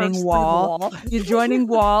adjoining wall, the adjoining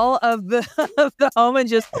wall of the home, and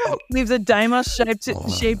just leaves a Deimos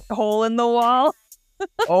shaped hole in the wall.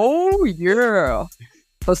 Oh, yeah.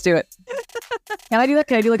 Let's do it. Can I do that?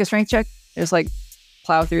 Can I do like a strength check? Just like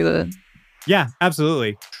plow through the... Yeah,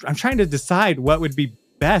 absolutely. I'm trying to decide what would be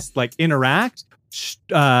best, like interact,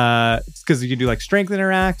 because you can do like strength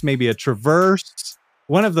interact, maybe a traverse.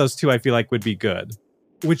 One of those two I feel like would be good.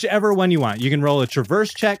 Whichever one you want. You can roll a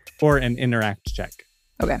traverse check or an interact check.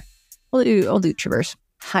 Okay. I'll do traverse.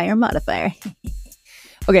 Higher modifier.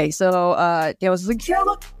 Okay, so Deimos is like, Yeah,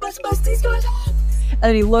 look, let's bust these guys up. and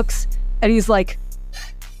then he looks and he's like,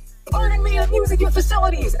 Pardon me, I'm using your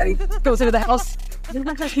facilities. and he goes into the house.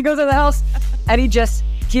 He goes into the house and he just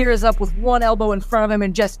gears up with one elbow in front of him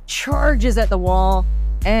and just charges at the wall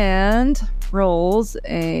and rolls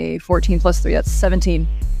a 14 plus 3. That's 17.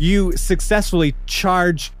 You successfully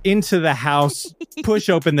charge into the house, push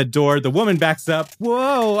open the door. The woman backs up.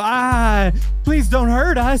 Whoa, please don't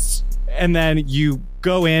hurt us. And then you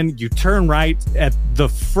go in, you turn right at the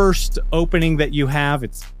first opening that you have.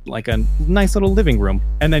 It's like a nice little living room.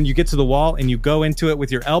 And then you get to the wall and you go into it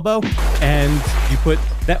with your elbow and you put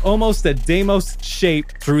that almost a Deimos shape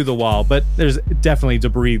through the wall. But there's definitely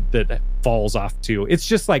debris that falls off too. It's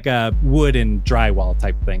just like a wood and drywall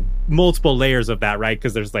type thing. Multiple layers of that, right?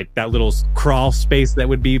 Because there's like that little crawl space that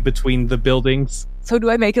would be between the buildings. So do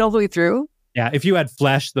I make it all the way through? Yeah, if you had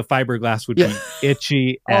flesh, the fiberglass would be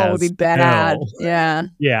itchy as Oh, it would be bad. hell. Yeah.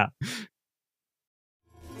 Yeah.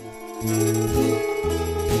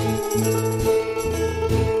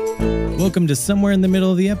 Welcome to Somewhere in the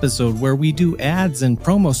Middle of the Episode, where we do ads and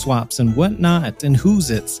promo swaps and whatnot and who's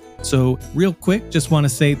it's. So real quick, just want to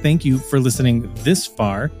say thank you for listening this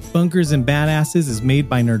far. Bunkers and Badasses is made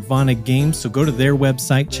by Nerdvana Games, so go to their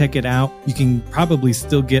website, check it out. You can probably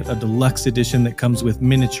still get a deluxe edition that comes with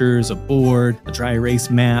miniatures, a board, a dry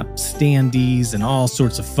erase map, standees, and all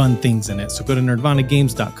sorts of fun things in it. So go to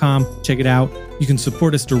nerdvanagames.com, check it out. You can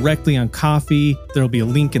support us directly on Ko-fi. There'll be a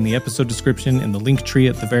link in the episode description and the link tree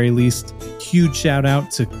at the very least. Huge shout out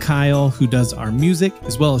to Kyle, who does our music,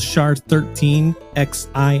 as well as Shard13,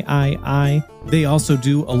 XIII. They also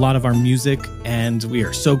do a lot of our music, and we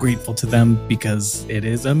are so grateful to them because it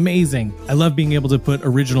is amazing. I love being able to put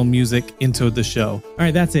original music into the show. All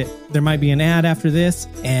right, that's it. There might be an ad after this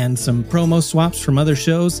and some promo swaps from other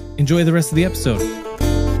shows. Enjoy the rest of the episode.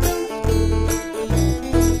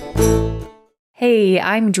 Hey,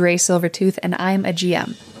 I'm Dre Silvertooth, and I'm a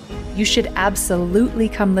GM. You should absolutely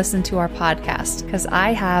come listen to our podcast, because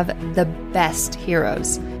I have the best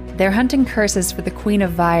heroes. They're hunting curses for the Queen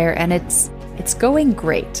of Vyre, and it's going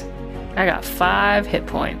great. I got 5 hit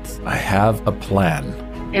points. I have a plan.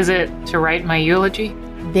 Is it to write my eulogy?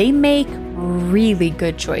 They make really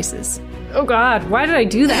good choices. Oh God, why did I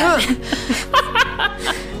do that?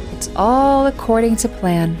 It's all according to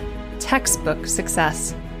plan. Textbook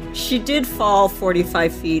success. She did fall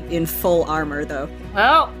 45 feet in full armor, though.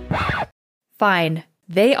 Well, Fine.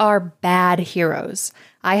 They are bad heroes.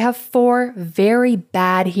 I have 4 very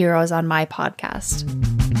bad heroes on my podcast.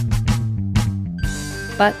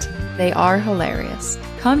 But they are hilarious.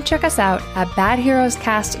 Come check us out at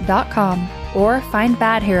badheroescast.com or find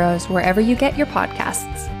Bad Heroes wherever you get your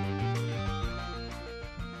podcasts.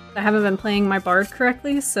 I haven't been playing my bard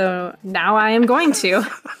correctly, so now I am going to.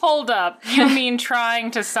 Hold up. You mean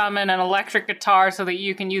trying to summon an electric guitar so that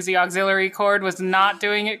you can use the auxiliary cord was not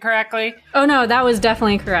doing it correctly? Oh no, that was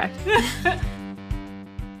definitely correct.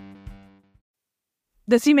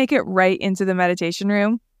 Does he make it right into the meditation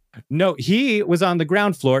room? No, he was on the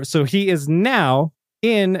ground floor, so he is now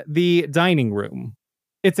in the dining room.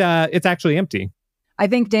 It's actually empty. I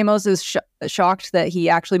think Deimos is shocked that he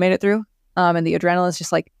actually made it through. And the adrenaline is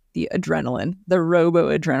just like the adrenaline, the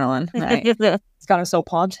robo-adrenaline. Right? It's got him so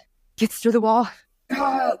pumped. Gets through the wall.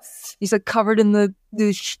 He's like covered in the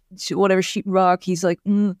whatever sheetrock. He's like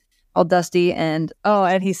all dusty. And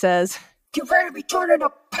he says, "Get ready to be turned into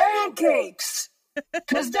pancakes,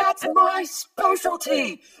 because that's my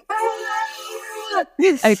specialty."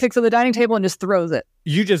 And he picks up the dining table and just throws it.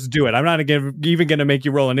 You just do it. I'm not even going to make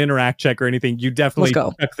you roll an interact check or anything. You definitely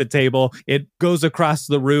chuck the table. It goes across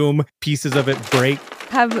the room. Pieces of it break.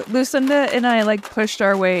 Have Lucinda and I like pushed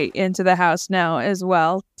our way into the house now as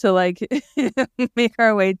well to like make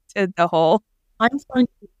our way to the hole? I'm finding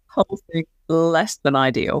the whole thing less than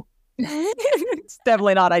ideal. It's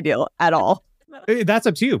definitely not ideal at all. That's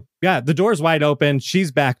up to you. Yeah, the door's wide open.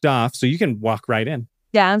 She's backed off, so you can walk right in.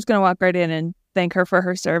 Yeah, I'm just going to walk right in and thank her for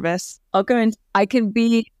her service. I'll go in. I can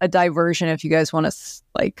be a diversion if you guys want to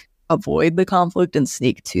like avoid the conflict and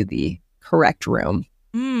sneak to the correct room.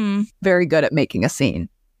 Very good at making a scene.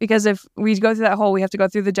 Because if we go through that hole, we have to go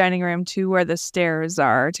through the dining room to where the stairs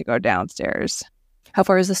are to go downstairs. How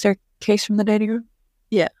far is the staircase from the dining room?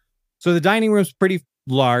 Yeah. So the dining room's pretty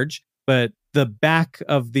large, but the back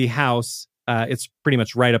of the house, it's pretty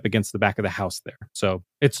much right up against the back of the house there. So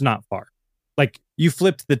it's not far. Like you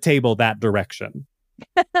flipped the table that direction.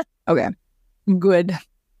 Okay. Good.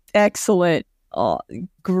 Excellent. Oh,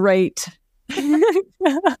 great.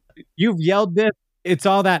 You've yelled this. It's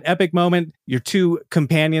all that epic moment. Your two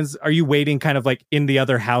companions, are you waiting kind of like in the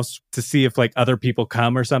other house to see if like other people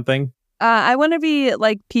come or something? I want to be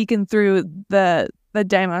like peeking through the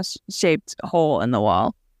Deimos shaped hole in the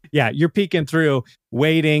wall. Yeah, you're peeking through,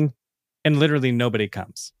 waiting, and literally nobody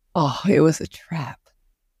comes. Oh, it was a trap.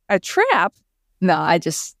 A trap? No,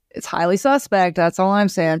 it's highly suspect. That's all I'm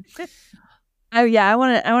saying. Oh yeah, I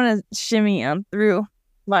want to shimmy through.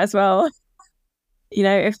 Might as well. You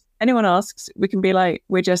know, if anyone asks, we can be like,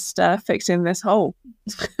 we're just fixing this hole.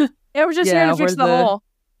 Yeah, we're just here to fix the hole.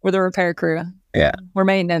 We're the repair crew. Yeah. We're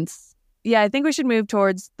maintenance. Yeah, I think we should move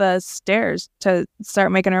towards the stairs to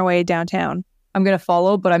start making our way downtown. I'm going to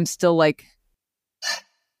follow, but I'm still like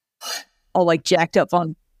all like jacked up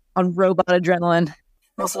on robot adrenaline.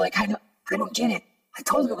 I'm also like, I don't get it. I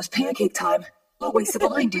told him it was pancake time. What waste of the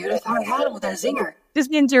line, dude? I thought I had him with that zinger. This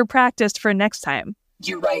means you're practiced for next time.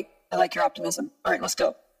 You're right. I like your optimism. All right, let's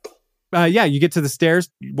go. Yeah, you get to the stairs,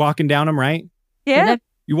 walking down them, right? Yeah.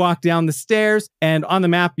 You walk down the stairs, and on the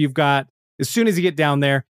map, you've got, as soon as you get down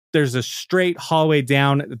there, there's a straight hallway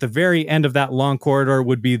down. At the very end of that long corridor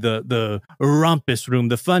would be the rumpus room,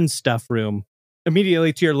 the fun stuff room.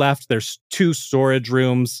 Immediately to your left, there's 2 storage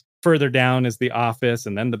rooms. Further down is the office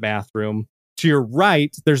and then the bathroom. To your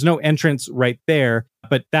right, there's no entrance right there,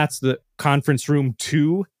 but that's the conference room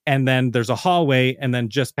 2. And then there's a hallway. And then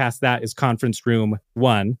just past that is conference room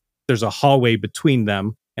 1. There's a hallway between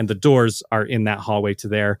them, and the doors are in that hallway to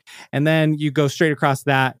there. And then you go straight across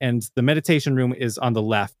that, and the meditation room is on the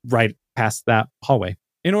left, right past that hallway.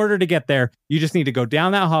 In order to get there, you just need to go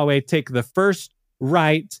down that hallway, take the first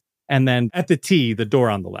right, and then at the T, the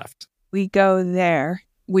door on the left. We go there.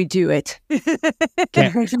 We do it.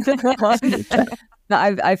 No,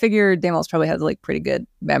 I figure Deimos probably has like pretty good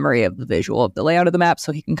memory of the visual of the layout of the map,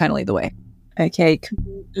 so he can kind of lead the way. Okay,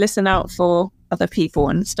 listen out for other people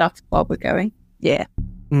and stuff while we're going. Yeah.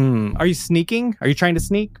 Are you sneaking? Are you trying to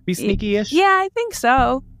sneak? Be sneaky-ish? Yeah, I think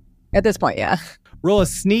so. At this point, yeah. Roll a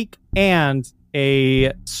sneak and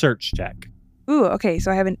a search check. Ooh, okay. So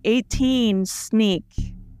I have an 18 sneak.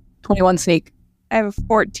 21 sneak. I have a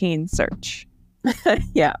 14 search.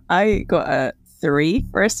 Yeah, I got a 3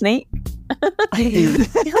 for a sneak.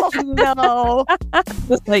 Oh no.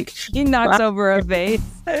 Just like he knocks over a vase.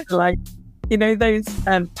 Like, you know those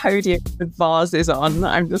podiums with vases on?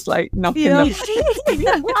 I'm just like knocking them.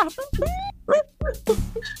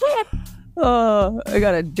 Oh, I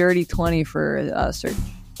got a dirty 20 for search.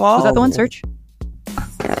 Wow. Was that the one, search?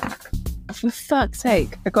 For fuck's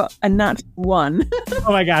sake, I got a nat 1.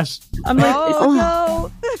 Oh my gosh. I'm like,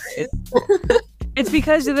 no. It's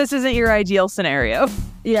because this isn't your ideal scenario.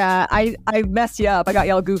 Yeah, I messed you up. I got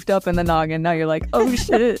y'all goofed up in the noggin. Now you're like, oh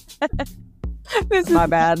shit. This is my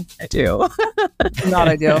bad. Ideal. Not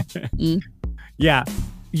ideal. Yeah.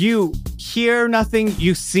 You hear nothing,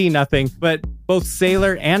 you see nothing, but both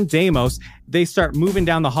Sailor and Deimos, they start moving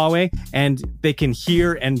down the hallway, and they can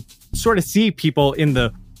hear and sort of see people in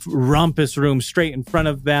the rumpus room straight in front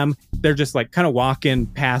of them. They're just like kind of walking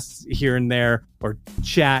past here and there or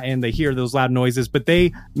chatting. They hear those loud noises, but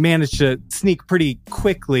they manage to sneak pretty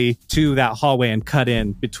quickly to that hallway and cut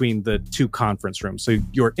in between the two conference rooms. So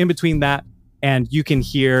you're in between that, and you can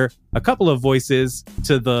hear a couple of voices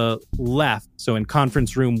to the left. So in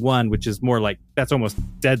conference room 1, which is more like, that's almost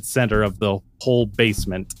dead center of the whole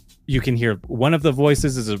basement, you can hear one of the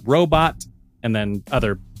voices is a robot, and then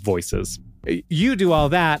other voices. You do all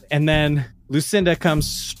that, and then Lucinda comes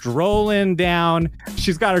strolling down.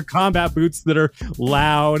 She's got her combat boots that are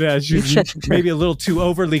loud. She's maybe a little too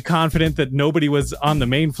overly confident that nobody was on the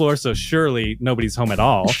main floor, so surely nobody's home at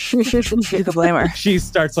all. You can blame her. She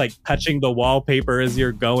starts like touching the wallpaper as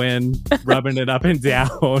you're going, rubbing it up and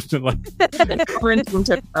down. And, like, Printing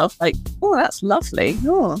to herself, like, oh, that's lovely.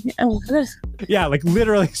 Oh, yeah, yeah, like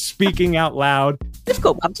literally speaking out loud.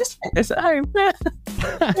 difficult. I'm just doing this at home.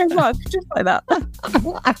 Just like that.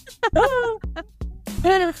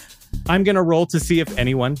 I'm going to roll to see if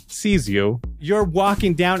anyone sees you. You're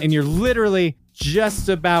walking down and you're literally just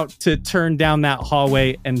about to turn down that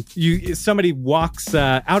hallway, and somebody walks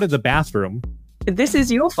out of the bathroom. This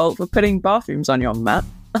is your fault for putting bathrooms on your map.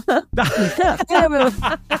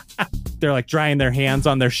 They're like drying their hands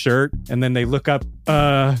on their shirt, and then they look up.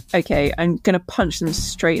 Okay, I'm going to punch them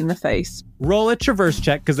straight in the face. Roll a traverse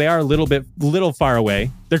check, because they are a little far away.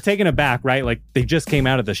 They're taken aback, right? Like they just came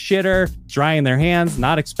out of the shitter, drying their hands,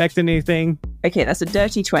 not expecting anything. Okay, that's a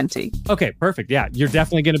dirty 20. Okay, perfect. Yeah, you're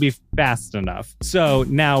definitely going to be fast enough. So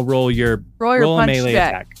now roll a punch melee check.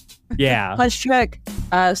 attack. Yeah. Punch check.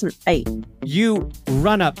 It's an 8. You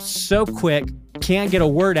run up so quick, can't get a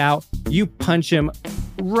word out. You punch him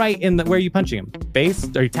right in where are you punching him?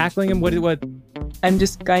 Base? Are you tackling him? What? I'm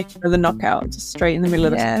just going for the knockout, just straight in the middle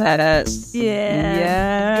of the... Yes.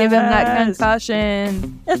 Yeah. Give him that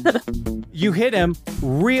concussion. You hit him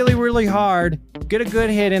really, really hard. Get a good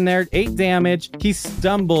hit in there. 8 damage. He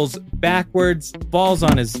stumbles backwards, falls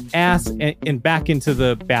on his ass, and back into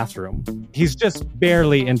the bathroom. He's just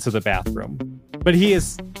barely into the bathroom. But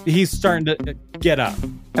he's starting to get up.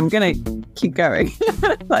 I'm gonna keep going.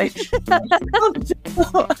 Like,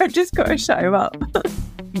 I just gotta shut him up.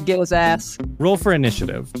 Get his ass. Roll for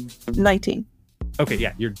initiative. 19. Okay,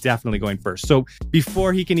 yeah, you're definitely going first. So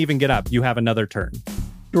before he can even get up, you have another turn.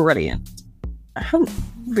 Brilliant. I haven't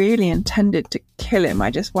really intended to kill him. I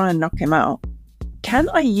just want to knock him out. Can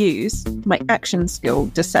I use my action skill,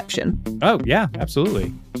 Deception? Oh, yeah,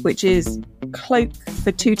 absolutely. Which is cloak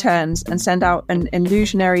for 2 turns and send out an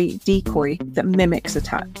illusionary decoy that mimics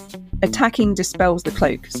attacks. Attacking dispels the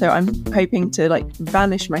cloak, so I'm hoping to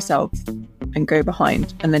vanish myself and go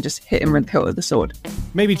behind and then just hit him with the hilt of the sword.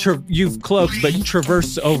 Maybe you've cloaked, but you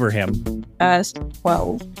traverse over him.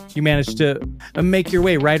 12. You manage to make your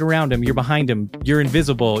way right around him. You're behind him. You're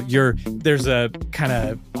invisible. There's a kind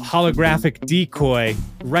of holographic decoy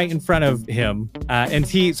right in front of him.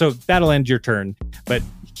 So that'll end your turn. But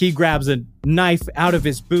he grabs a knife out of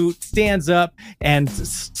his boot, stands up, and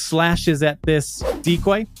slashes at this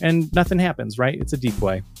decoy, and nothing happens, right? It's a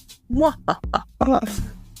decoy.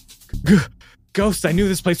 Ghost, I knew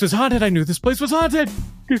this place was haunted.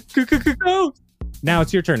 Ghost. Now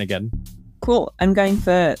it's your turn again. Cool. I'm going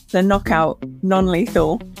for the knockout,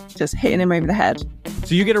 non-lethal, just hitting him over the head.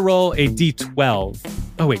 So you get to roll a d12.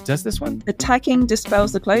 Oh, wait, does this one? Attacking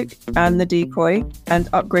dispels the cloak and the decoy, and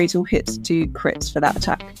upgrades all hits to crits for that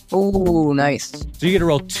attack. Oh, nice. So you get to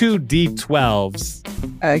roll 2 d12s.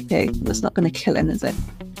 Okay, that's not going to kill him, is it?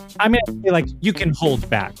 I mean, you can hold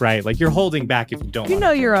back, right? Like, you're holding back if you don't. You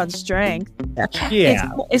know you're on strength.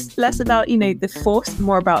 Yeah. It's less about, the force,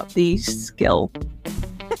 more about the skill.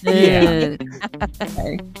 Yeah.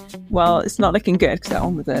 Okay. Well, it's not looking good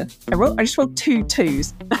because I just rolled 2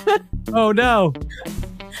 2s. Oh no.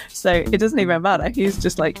 So it doesn't even matter. He's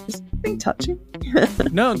just is being touching.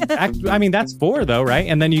 No, I mean, that's 4 though, right?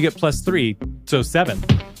 And then you get +3, so 7.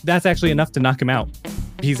 That's actually enough to knock him out.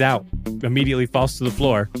 He's out. Immediately falls to the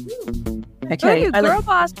floor. Okay. You girl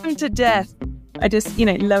bossed him to death. I just,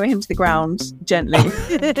 lower him to the ground gently.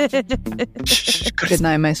 Good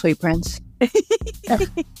night, my sweet prince.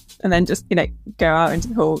 And then just, go out into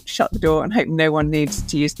the hall, shut the door, and hope no one needs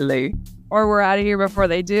to use the loo. Or we're out of here before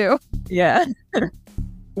they do. Yeah.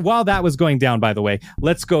 While that was going down, by the way,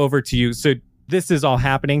 let's go over to you. So this is all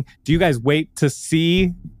happening. Do you guys wait to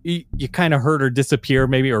see? You kind of hurt or disappear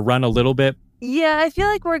maybe, or run a little bit? Yeah, I feel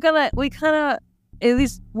like we kind of at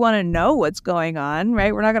least want to know what's going on,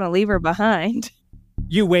 right? We're not going to leave her behind.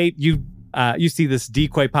 You wait. You see this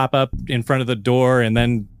decoy pop up in front of the door, and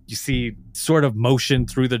then you see sort of motion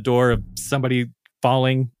through the door of somebody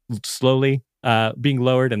falling slowly, being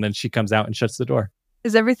lowered, and then she comes out and shuts the door.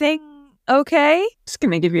 Is everything okay? Just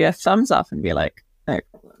gonna give you a thumbs up and be like, no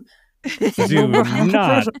problem. Do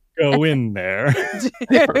not go in there.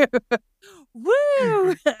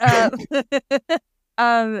 Woo!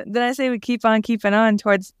 Then I say we keep on keeping on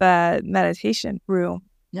towards the meditation room.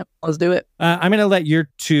 Yep, let's do it. I'm going to let your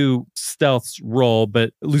 2 stealths roll,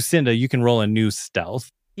 but Lucinda, you can roll a new stealth.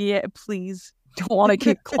 Yeah, please. Don't want to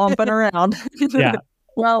keep clumping around. Yeah.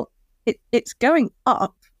 Well, it's going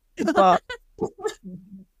up, but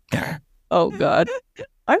Oh, God.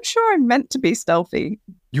 I'm sure I'm meant to be stealthy.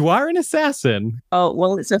 You are an assassin. Oh,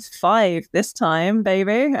 well, it's a 5 this time,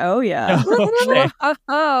 baby. Oh, yeah. Okay.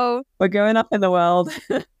 Oh, We're going up in the world.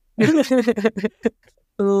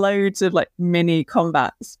 Loads of like mini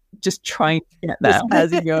combats, just trying to get there. Just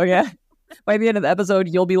as you go, yeah. By the end of the episode,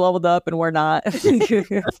 you'll be leveled up and we're not.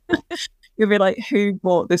 You'll be like, who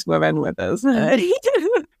brought this woman with us?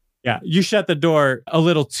 Yeah, you shut the door a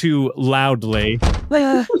little too loudly.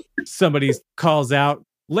 Somebody calls out,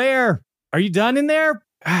 Lair, are you done in there?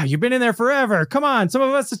 You've been in there forever. Come on, some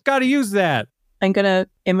of us has got to use that. I'm going to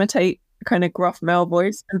imitate a kind of gruff male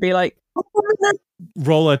voice and be like,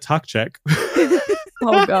 Roll a talk check.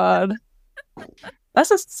 Oh, God. that's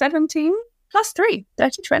a 17 plus 3,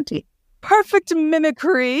 20. perfect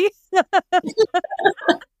mimicry.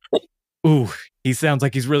 Ooh, he sounds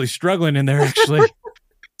like he's really struggling in there, actually.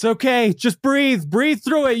 It's okay. Just breathe. Breathe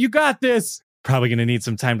through it. You got this. Probably going to need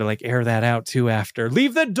some time to like air that out too after.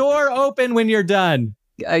 Leave the door open when you're done.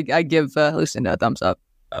 I give Lucinda a thumbs up.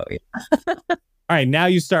 Oh, yeah. All right, now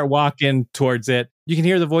you start walking towards it. You can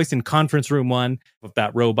hear the voice in conference room 1 with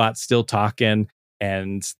that robot still talking,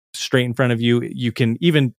 and straight in front of you, you can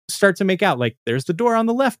even start to make out like there's the door on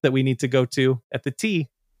the left that we need to go to at the T.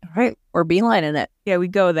 All right, we're beelining it. Yeah, we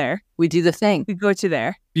go there. We do the thing. We go to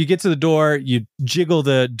there. You get to the door, you jiggle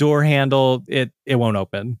the door handle, it won't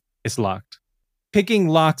open. It's locked. Picking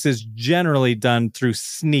locks is generally done through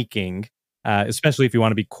sneaking, especially if you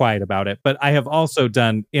want to be quiet about it. But I have also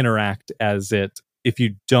done interact as it if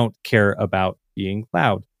you don't care about being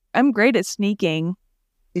loud. I'm great at sneaking.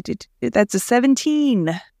 That's a 17.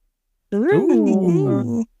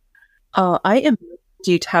 Ooh. I am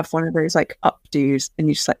due to have one of those like updos and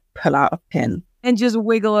you just like pull out a pin. And just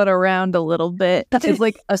wiggle it around a little bit. It's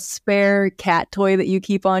like a spare cat toy that you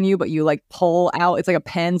keep on you, but you like pull out. It's like a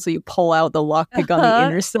pen, so you pull out the lockpick on the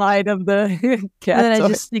inner side of the cat And then toy. I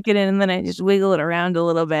just sneak it in and then I just wiggle it around a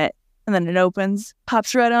little bit. And then it opens.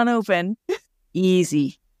 Pops right on open.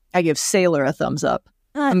 Easy. I give Sailor a thumbs up.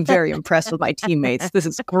 I'm very impressed with my teammates. This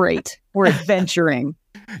is great. We're adventuring.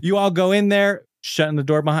 You all go in there, shutting the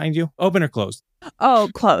door behind you. Open or closed? Oh,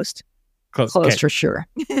 closed. Closed. Close Okay. for sure.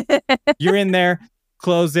 You're in there,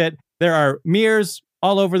 close it. There are mirrors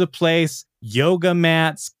all over the place, yoga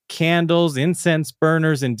mats, candles, incense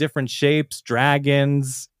burners in different shapes,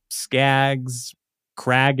 dragons, skags,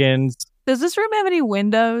 kragons. Does this room have any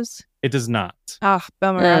windows? It does not. Oh,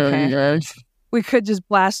 bummer. Okay. We could just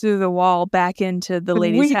blast through the wall back into the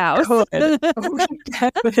lady's We house. could. We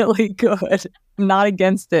definitely could. I'm not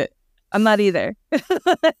against it. I'm not either.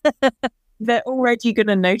 They're already going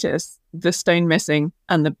to notice the stone missing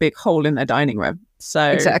and the big hole in their dining room. So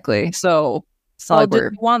Exactly. So, Oh, Cyber.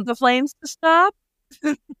 did you want the flames to stop?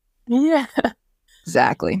 yeah.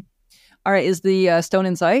 Exactly. All right. Is the stone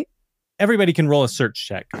in sight? Everybody can roll a search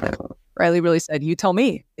check. Riley really said, you tell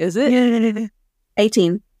me. Is it?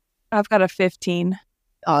 18. I've got a 15.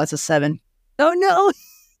 Oh, it's a 7. Oh, no.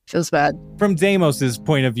 Feels bad. From Deimos's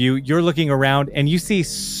point of view, you're looking around and you see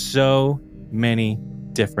so many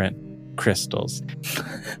different crystals.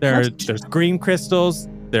 There's green crystals,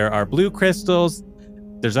 there are blue crystals,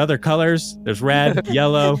 there's other colors, there's red,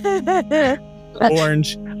 yellow,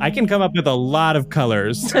 orange. I can come up with a lot of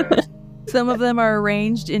colors. Some of them are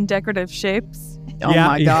arranged in decorative shapes. Oh Yeah.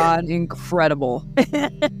 my God. Incredible.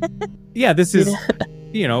 Yeah, this is,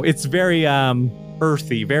 it's very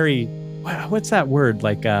earthy, very, what's that word?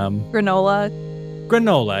 Like Granola.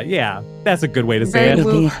 granola. Yeah, that's a good way to say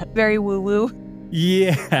Very it. very woo-woo.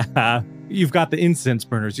 Yeah. You've got the incense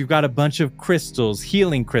burners. You've got a bunch of crystals,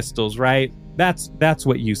 healing crystals, right? That's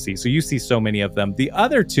what you see. So you see so many of them. The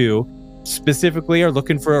other two specifically are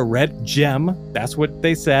looking for a red gem. That's what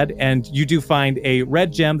they said. And you do find a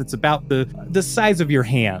red gem that's about the size of your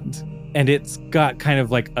hand. And it's got kind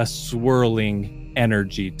of like a swirling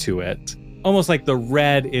energy to it. Almost like the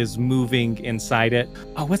red is moving inside it.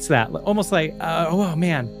 Oh, what's that? Almost like, oh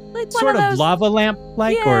man. Like one Sort of of those, lava lamp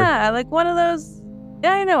like, or yeah, like one of those.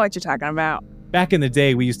 Yeah, I know what you're talking about. back in the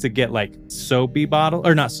day, we used to get like soapy bottle,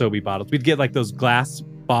 or not soapy bottles. We'd get like those glass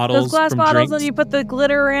bottles. Those glass from bottles, drinks. and you put the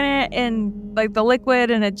glitter in it and like the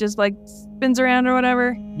liquid, and it just like spins around or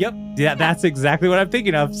whatever. Yep. Yeah, that's exactly what I'm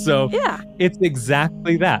thinking of. So Yeah, it's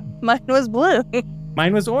exactly that. mine was blue.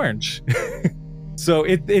 Mine was orange. So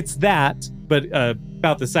it's that, but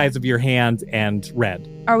about the size of your hand and red.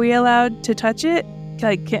 Are we allowed to touch it?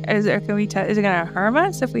 Like, is it gonna harm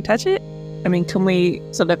us if we touch it? I mean, can we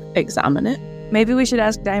sort of examine it? Maybe we should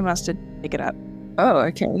ask Deimos to pick it up. Oh,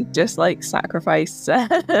 okay. Just like sacrifice.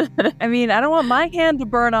 I mean, I don't want my hand to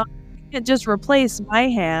burn off. We can't just replace my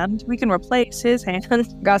hand. We can replace his hand.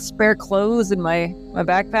 Got spare clothes in my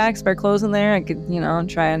backpack, spare clothes in there. I could,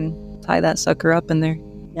 try and tie that sucker up in there.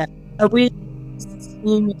 Are we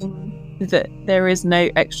assuming that there is no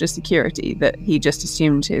extra security, that he just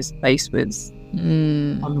assumed his base was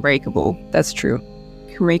unbreakable? That's true.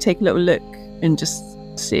 Can we take a little look and just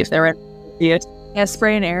see if there are weird? Yeah,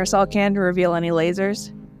 spray an aerosol can to reveal any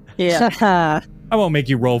lasers. Yeah. I won't make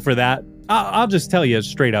you roll for that. I'll just tell you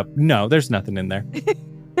straight up. No, there's nothing in there.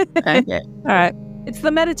 Okay. All right. It's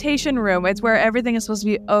the meditation room. It's where everything is supposed to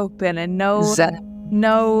be open and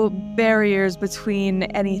no barriers between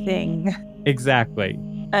anything. Exactly.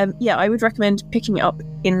 Yeah, I would recommend picking it up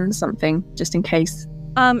in something just in case.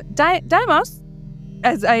 Deimos,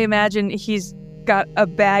 as I imagine, he's got a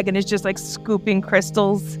bag and is just like scooping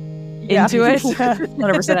crystals into it.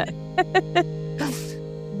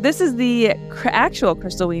 100%. This is the actual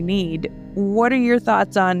crystal we need. What are your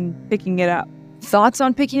thoughts on picking it up? Thoughts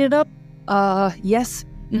on picking it up? Yes.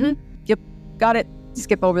 Yep. Got it.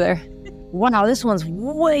 Skip over there. Wow, this one's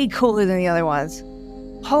way cooler than the other ones.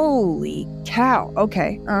 Holy cow.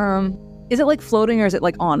 Okay. Is it like floating or is it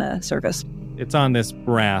like on a surface? It's on this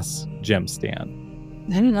brass gemstand.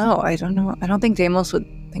 I don't know. I don't think Deimos would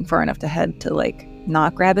think far enough ahead to like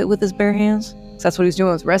not grab it with his bare hands. That's what he was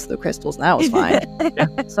doing with the rest of the crystals, and that was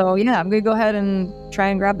fine. So yeah, I'm gonna go ahead and try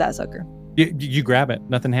and grab that sucker. You grab it.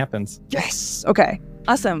 Nothing happens. Yes. Okay.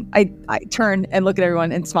 Awesome. I turn and look at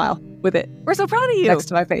everyone and smile with it We're so proud of you. next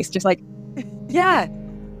to my face, just like, yeah.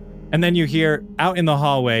 And then you hear out in the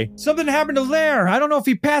hallway, something happened to Lair. I don't know if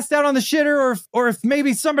he passed out on the shitter or if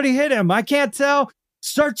maybe somebody hit him. I can't tell.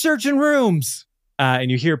 Start searching rooms. And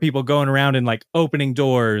you hear people going around and like opening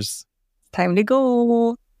doors. Time to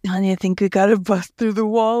go. I think we gotta bust through the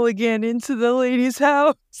wall again into the lady's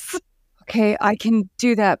house. Okay, I can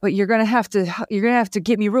do that, but you're gonna have to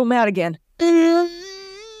get me real mad again.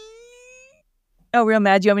 Oh, real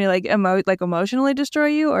mad? Do you want me to like emotionally destroy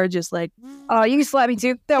you, or just like? You can slap me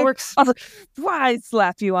too. That works. Why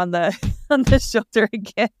slap you on the shoulder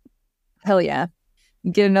again? Hell yeah.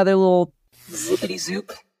 Get another little Zippity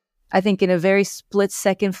zoop. I think in a very split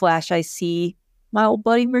second flash, I see my old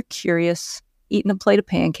buddy Mercurius eating a plate of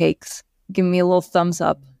pancakes, giving me a little thumbs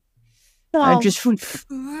up. I'm just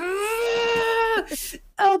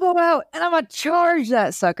elbow out, and I'm gonna charge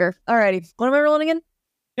that sucker. Alrighty, what am I rolling again?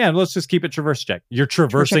 Yeah, let's just keep it traverse check. You're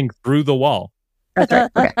traversing through the wall. That's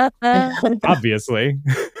right. Okay. Obviously.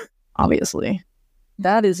 Obviously.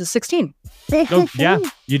 That is a 16. Oh, yeah,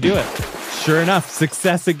 you do it. Sure enough,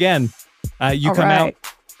 success again. You All come right. out,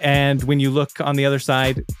 and when you look on the other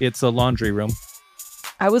side, it's a laundry room.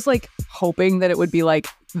 I was like hoping that it would be like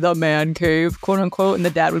the man cave, quote unquote, and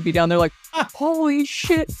the dad would be down there like, holy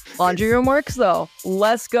shit. Laundry room works though.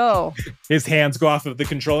 Let's go. His hands go off of the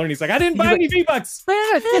controller, and he's like, I didn't buy any V-Bucks.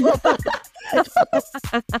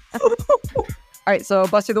 All right, so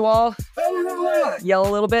bust through the wall, yell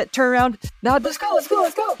a little bit, turn around. Now let's go.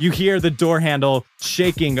 You hear the door handle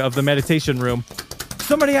shaking of the meditation room.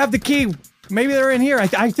 Somebody have the key. Maybe they're in here.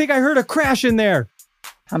 I think I heard a crash in there.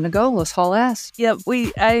 Time to go. Let's haul ass. Yep,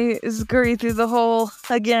 I scurry through the hole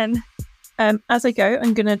again. As I go,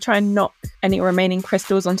 I'm gonna try and knock any remaining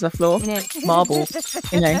crystals onto the floor. Marble,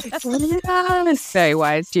 Very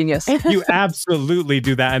wise, genius. You absolutely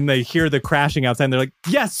do that, and they hear the crashing outside, and they're like,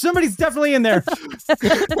 yes, somebody's definitely in there.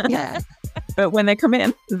 But when they come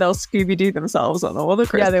in, they'll Scooby-Doo themselves on all the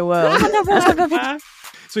crystals. Yeah, they will.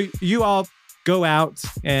 So you all go out,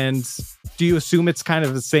 and do you assume it's kind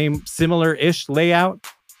of the same, similar-ish layout?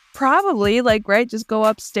 Probably, right? Just go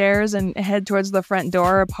upstairs and head towards the front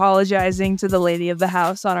door, apologizing to the lady of the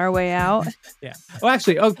house on our way out. Yeah. Well,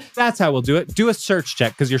 actually, that's how we'll do it. Do a search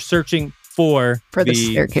check, because you're searching for the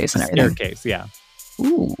staircase and everything. Staircase, yeah.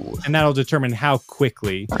 Ooh. And that'll determine how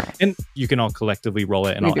quickly, and you can all collectively roll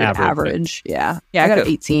it, and I'll average. Yeah, I got an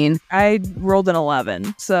 18. I rolled an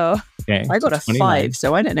 11, so... Okay, I got a 29. 5,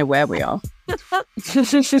 so I don't know where we are.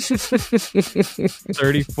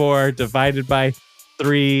 34 divided by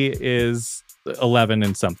 3 is 11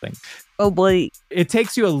 and something. Oh boy. It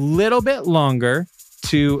takes you a little bit longer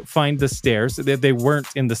to find the stairs. They weren't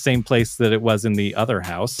in the same place that it was in the other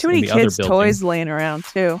house. Too many in the other kids' building. toys laying around,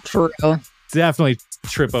 too. For real. Definitely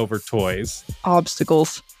trip over toys.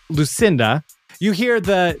 Obstacles. Lucinda, you hear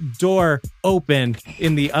the door open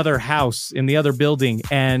in the other house, in the other building,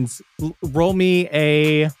 and roll me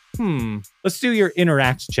a... Let's do your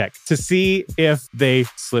interact check to see if they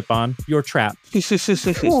slip on your trap.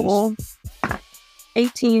 Cool.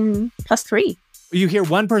 18 plus 3. You hear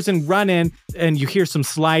one person run in and you hear some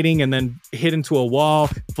sliding and then hit into a wall,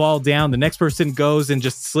 fall down. The next person goes and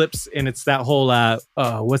just slips. And it's that whole,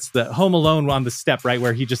 what's the Home Alone on the step, right?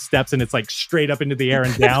 Where he just steps and it's like straight up into the air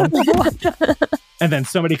and down. And then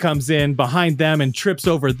somebody comes in behind them and trips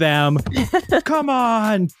over them. Come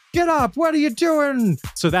on, get up. What are you doing?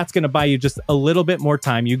 So that's going to buy you just a little bit more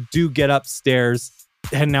time. You do get upstairs,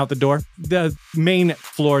 heading out the door. The main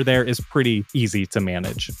floor there is pretty easy to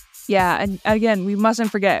manage. Yeah, and again, we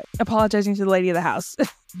mustn't forget apologizing to the lady of the house.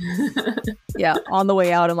 Yeah, on the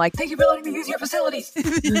way out, I'm like, Thank you for letting me use your facilities.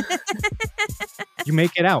 You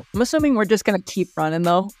make it out. I'm assuming we're just going to keep running,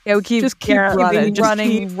 though. Yeah, we keep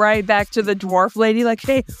running right back to the dwarf lady like,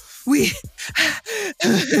 hey, we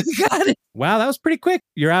got it. Wow, that was pretty quick.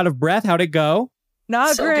 You're out of breath. How'd it go?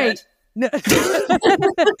 Not So great.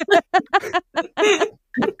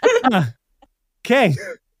 Okay.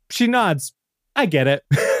 She nods. I get it.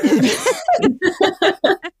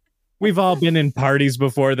 We've all been in parties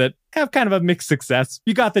before that have kind of a mixed success.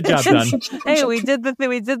 You got the job done. Hey, we did the thing.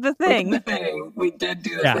 We did the thing. We did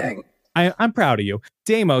do the Yeah. thing. I'm proud of you.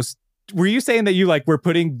 Deimos, were you saying that you were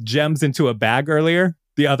putting gems into a bag earlier?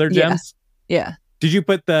 The other gems? Yeah. Did you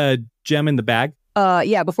put the gem in the bag?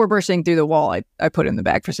 Yeah, before bursting through the wall, I put it in the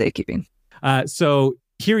bag for safekeeping. So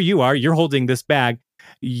here you are. You're holding this bag.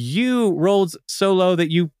 You rolled so low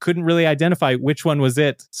that you couldn't really identify which one was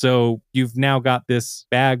it. So you've now got this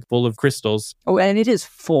bag full of crystals. Oh, and it is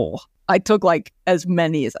full. I took as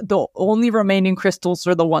many as the only remaining crystals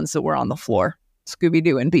are the ones that were on the floor.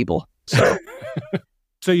 Scooby-Doo and people. So,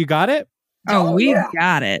 So you got it? Oh, we yeah.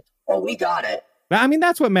 got it. Oh, we got it. I mean,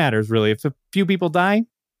 that's what matters, really. If a few people die,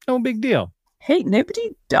 no big deal. Hey,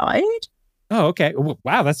 nobody died? Oh, okay.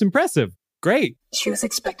 Wow, that's impressive. Great. She was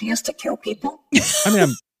expecting us to kill people. I mean,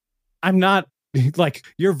 I'm not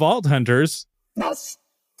you're vault hunters, That's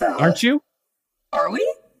aren't you? Are we?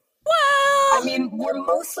 Well, I mean, we're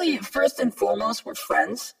mostly, first and foremost, we're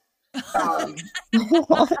friends. But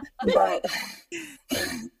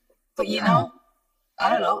you know, I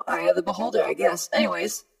don't know. I have the beholder, I guess.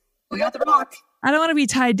 Anyways, we got the rock. I don't want to be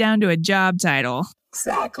tied down to a job title.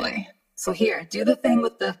 Exactly. So here, do the thing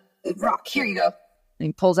with the rock. Here you go. and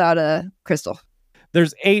he pulls out a crystal.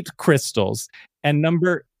 There's 8 crystals, and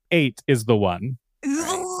number 8 is the one.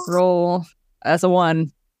 Roll as a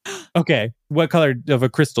 1. Okay, what color of a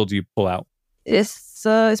crystal do you pull out? It's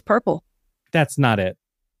purple. That's not it.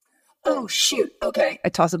 Oh, shoot. Okay. I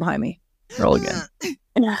toss it behind me. Roll again.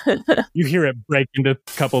 You hear it break into a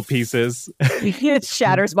couple pieces. It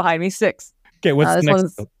shatters behind me. 6. Okay, what's the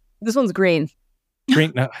next? This one's green.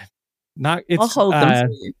 Green? No, not. It's. I'll hold them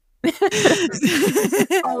for you.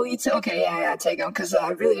 Oh, it's okay. Yeah, take them because I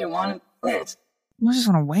really didn't want it. I just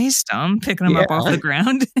want to waste them, picking them up off the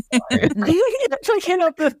ground. Picking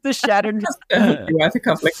up the shattered. Worth a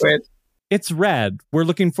couple of quid. It's red. We're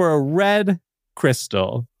looking for a red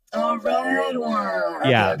crystal. A red one.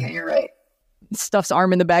 Yeah. Okay, you're right. Stuffs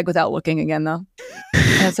arm in the bag without looking again, though.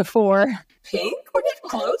 That's a 4. Pink? We're getting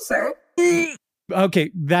closer.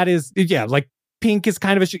 Okay, that is, yeah, pink is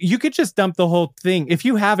kind of you could just dump the whole thing. If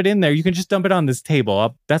you have it in there, you can just dump it on this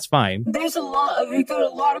table. That's fine. There's we got a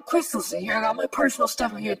lot of crystals in here. I got my personal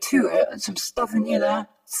stuff in here too. Some stuff in here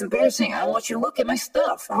it's embarrassing. I don't want you to look at my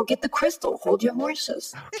stuff. I'll get the crystal. Hold your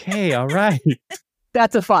horses. Okay, all right.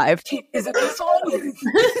 That's a 5. Is it this one?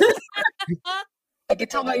 I can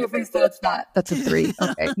tell by your face that it's not. That's a 3.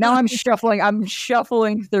 Okay. Now I'm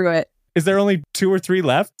shuffling through it. Is there only 2 or 3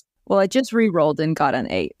 left? Well, I just re-rolled and got an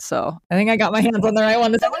 8, so I think I got my hands on the right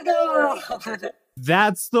one. There we go.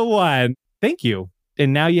 That's the one. Thank you.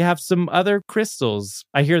 And now you have some other crystals.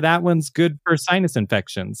 I hear that one's good for sinus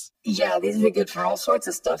infections. Yeah, these are good for all sorts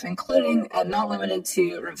of stuff, including and not limited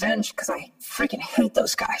to revenge, because I freaking hate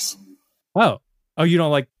those guys. Oh, you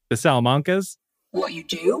don't like the Salamancas? What, you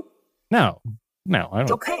do? No, I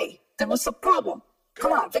don't. Okay, then what's the problem?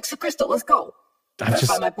 Come on, fix the crystal. Let's go. That's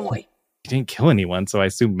by my boy. You didn't kill anyone, so I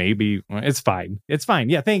assume maybe it's fine. It's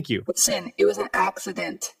fine. Yeah, thank you. Listen, it was an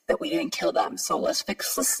accident that we didn't kill them, so let's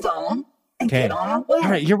fix the stone and Okay. get on our way.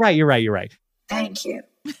 All right, you're right. Thank you.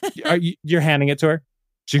 You're handing it to her?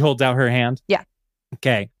 She holds out her hand? Yeah.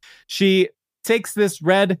 Okay. She takes this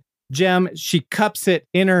red gem. She cups it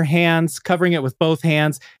in her hands, covering it with both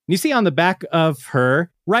hands. And you see on the back of her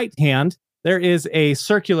right hand, there is a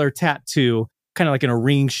circular tattoo, kind of like in a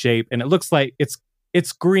ring shape. And it looks like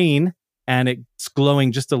it's green and it's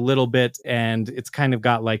glowing just a little bit. And it's kind of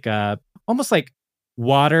got like almost like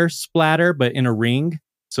water splatter, but in a ring,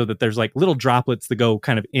 so that there's like little droplets that go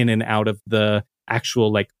kind of in and out of the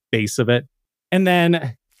actual like base of it. And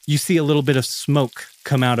then you see a little bit of smoke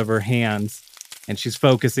come out of her hands, and she's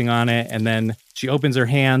focusing on it. And then she opens her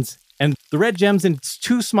hands, and the red gem's in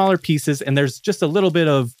 2 smaller pieces, and there's just a little bit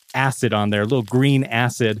of acid on there, a little green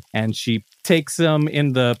acid. And she takes them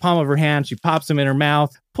in the palm of her hand. She pops them in her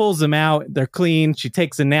mouth, pulls them out. They're clean. She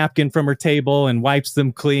takes a napkin from her table and wipes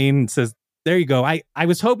them clean and says, there you go. I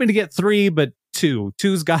was hoping to get 3, but 2.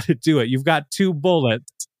 2's got to do it. You've got 2 bullets.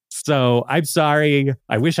 So I'm sorry.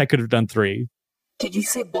 I wish I could have done 3. Did you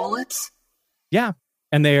say bullets? Yeah.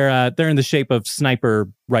 And they're in the shape of sniper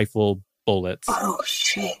rifle bullets. Oh,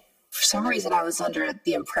 shit. For some reason, I was under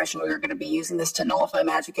the impression we were going to be using this to nullify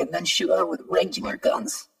magic and then shoot her with regular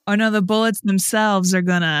guns. Oh no, the bullets themselves are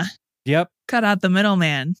gonna cut out the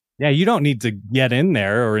middleman. Yeah, you don't need to get in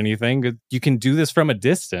there or anything. You can do this from a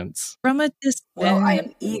distance. Well, I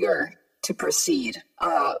am eager to proceed.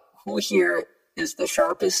 Who here is the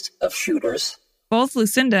sharpest of shooters? Both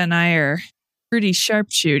Lucinda and I are pretty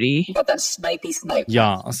sharpshooty. Got that snipey snipe.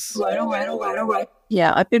 Yes. Right.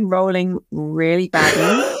 Yeah, I've been rolling really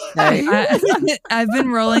badly. I've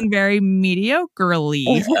been rolling very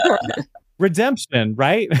mediocrely. Redemption,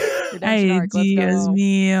 right? Ay, Dios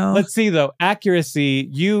mío. Let's see, though. Accuracy,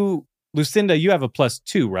 Lucinda, you have a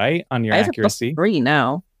 +2, right? On your accuracy. I have a +3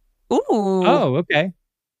 now. Ooh. Oh, okay.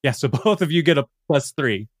 Yeah, so both of you get a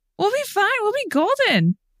 +3. We'll be fine. We'll be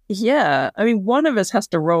golden. Yeah. I mean, one of us has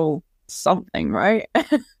to roll something, right?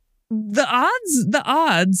 The odds.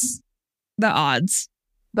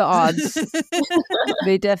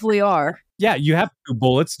 They definitely are. Yeah, you have 2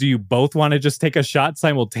 bullets. Do you both want to just take a shot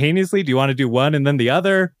simultaneously? Do you want to do one and then the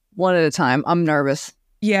other? One at a time. I'm nervous.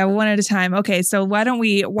 Yeah, one at a time. Okay, so why don't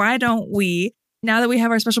we, now that we have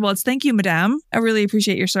our special bullets, thank you, madame. I really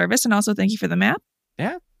appreciate your service, and also thank you for the map.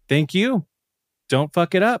 Yeah, thank you. Don't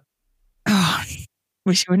fuck it up. Oh,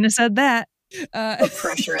 wish you wouldn't have said that. The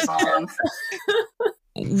pressure is on.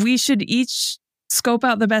 We should each scope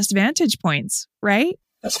out the best vantage points, right?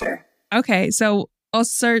 That's fair. Okay, so we'll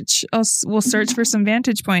search for some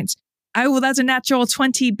vantage points. That's a natural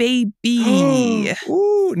 20, baby.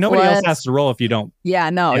 Ooh, nobody else has to roll if you don't. Yeah,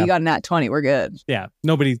 no, you got a nat 20. We're good. Yeah,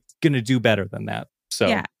 nobody's going to do better than that. So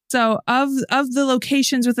yeah. So of the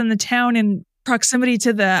locations within the town in proximity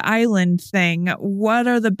to the island thing, what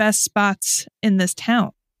are the best spots in this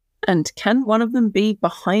town? And can one of them be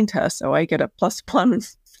behind her so I get a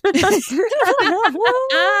 +1?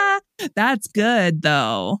 That's good,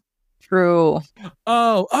 though. True.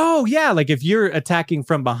 Oh, yeah. Like if you're attacking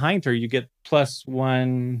from behind her, you get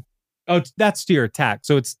 +1. Oh, that's to your attack.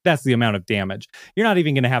 So that's the amount of damage. You're not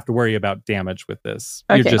even going to have to worry about damage with this.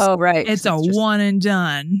 Okay. You're just, right. It's a one and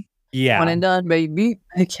done. Yeah. One and done, baby.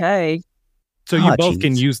 Okay. So you both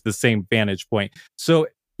can use the same vantage point. So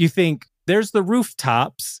you think there's the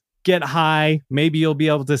rooftops, get high. Maybe you'll be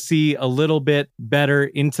able to see a little bit better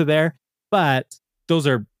into there, but those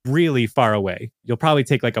are really far away. You'll probably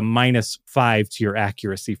take like a -5 to your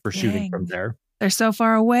accuracy for shooting from there. They're so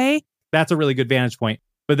far away. That's a really good vantage point.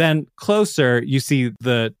 But then closer, you see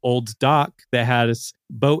the old dock that has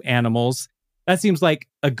boat animals. That seems like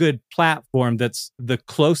a good platform that's the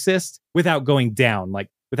closest without going down, like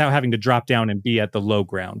without having to drop down and be at the low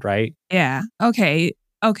ground, right? Yeah. Okay.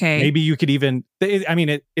 Maybe you could even, I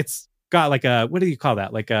mean, it's got like a, what do you call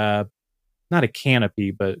that? Like a, not a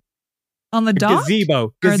canopy, but on the dock?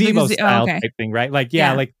 Gazebo style type thing, right? Like,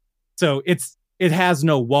 yeah, like, so it has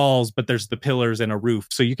no walls, but there's the pillars and a roof.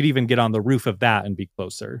 So you could even get on the roof of that and be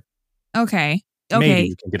closer. Okay. Maybe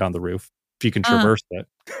you can get on the roof if you can traverse it.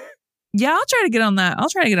 Yeah, I'll try to get on that. I'll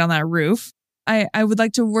try to get on that roof. I would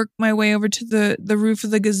like to work my way over to the roof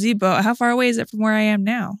of the gazebo. How far away is it from where I am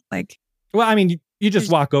now? Like, well, I mean, you just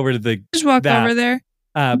walk over to the over there.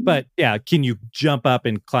 But yeah, can you jump up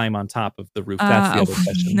and climb on top of the roof? That's the other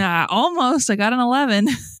question. Nah, almost. I got an 11.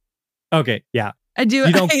 Okay, yeah. I do.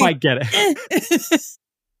 You don't quite get it.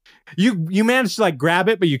 You managed to like grab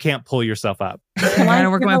it, but you can't pull yourself up. I gotta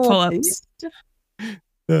work my pull-ups.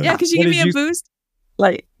 Yeah, because you give me a boost.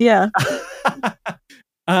 Like, yeah.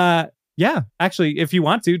 Yeah, actually, if you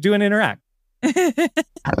want to, do an interact.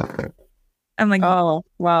 I'm like, oh,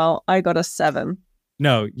 well, I got a 7.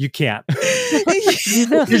 No, you can't.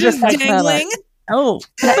 You're just dangling. Oh.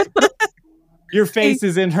 Your face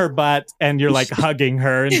is in her butt and you're like hugging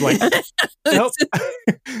her and like, nope.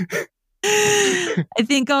 I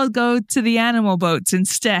think I'll go to the animal boats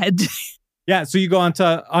instead. Yeah, so you go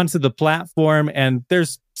onto the platform and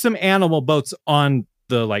there's some animal boats on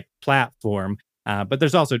the like platform, but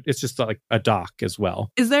there's also, it's just like a dock as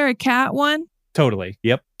well. Is there a cat one? Totally.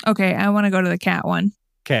 Yep. Okay, I want to go to the cat one.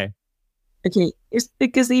 Okay. Okay, is the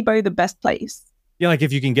gazebo the best place? Yeah, like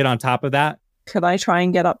if you can get on top of that. Could I try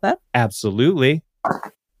and get up there? Absolutely.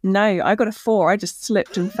 No, I got a 4. I just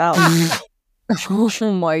slipped and fell.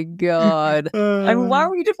 Oh my god. I'm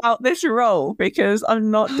worried about this roll because I'm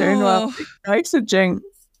not doing well. Nice a jinx.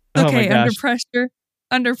 Okay, oh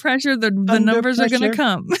under pressure, the numbers are going to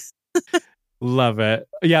come. Love it.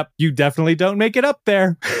 Yep, you definitely don't make it up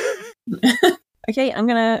there. Okay, I'm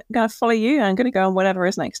gonna follow you. I'm gonna go on whatever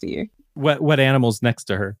is next to you. What animal's next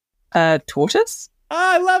to her? Tortoise.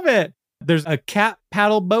 I love it. There's a cat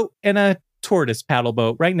paddle boat and a tortoise paddle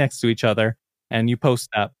boat right next to each other, and you post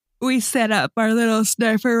up. We set up our little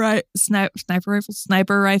sniper rifles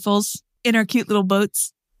in our cute little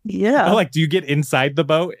boats. Yeah. Oh, like, do you get inside the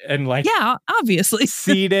boat and like? Yeah, obviously.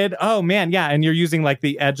 Seated. Oh man, yeah, and you're using like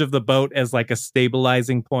the edge of the boat as like a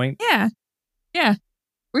stabilizing point. Yeah.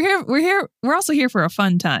 We're here. We're also here for a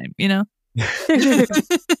fun time, you know?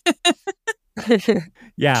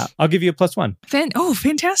 Yeah, I'll give you a +1.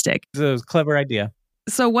 Fantastic. It's a clever idea.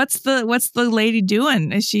 So what's the lady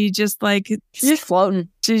doing? Is she just like... She's just floating.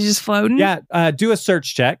 She's just floating? Yeah, do a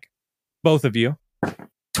search check. Both of you.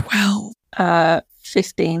 12.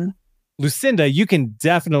 15. Lucinda, you can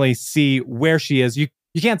definitely see where she is. You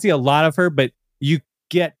can't see a lot of her, but you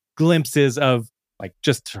get glimpses of like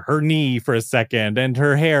just her knee for a second and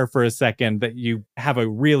her hair for a second, that you have a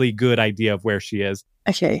really good idea of where she is.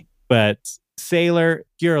 Okay. But Sailor,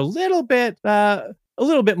 you're a little bit more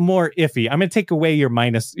iffy. I'm going to take away your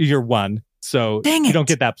 1. So you don't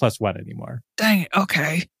get that +1 anymore. Dang it.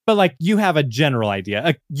 Okay. But like you have a general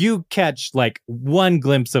idea. You catch like one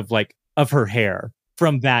glimpse of her hair.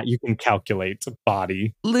 From that, you can calculate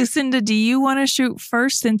body. Lucinda, do you want to shoot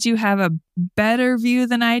first since you have a better view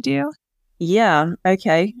than I do? Yeah.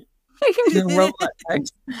 Okay. Roll that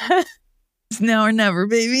dice. It's now or never,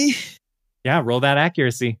 baby. Yeah, roll that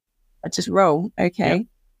accuracy. I just roll. Okay. Yep.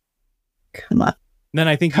 Come on. Then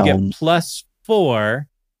I think you get +4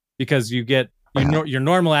 because you get your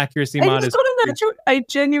normal accuracy mod is. I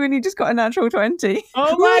genuinely just got a natural 20.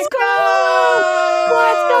 Oh my god!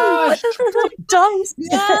 Dice.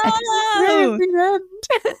 No!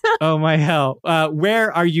 Oh my hell!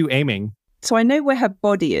 Where are you aiming? So I know where her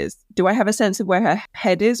body is. Do I have a sense of where her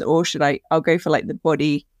head is, or should I'll go for like the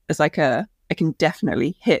body as like I can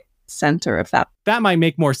definitely hit center of that. That might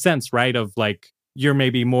make more sense, right? Of like you're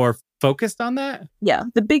maybe more focused on that. Yeah,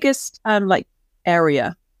 the biggest like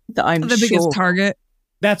area that I'm the biggest target.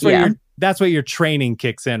 That's what that's what your training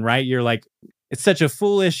kicks in, right? You're like, it's such a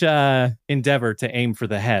foolish endeavor to aim for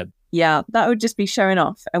the head. Yeah, that would just be showing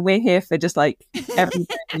off. And we're here for just like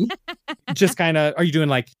everything. Just kind of, are you doing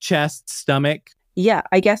like chest, stomach? Yeah,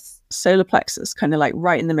 I guess solar plexus, kind of like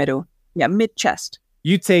right in the middle. Yeah, mid-chest.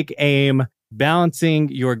 You take aim, balancing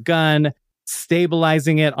your gun,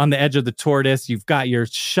 stabilizing it on the edge of the tortoise. You've got your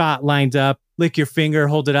shot lined up. Lick your finger,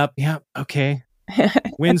 hold it up. Yeah, okay.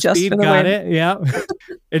 Wind speed, got it. Yeah.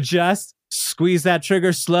 Adjust, squeeze that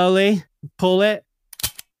trigger slowly, pull it.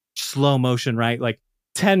 Slow motion, right? Like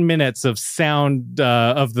 10 minutes of sound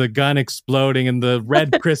of the gun exploding and the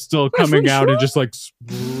red crystal coming out and just like...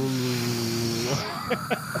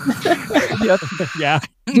 Yeah.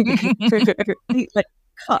 Like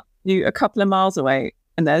cut you a couple of miles away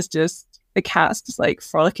and there's just the cat's just like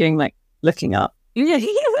frolicking, like looking up.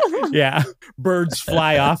 Yeah. Birds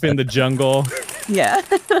fly off in the jungle. Yeah.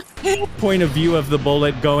 Point of view of the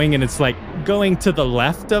bullet going, and it's like going to the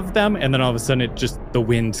left of them, and then all of a sudden the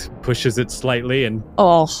wind pushes it slightly, and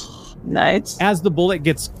nice. As the bullet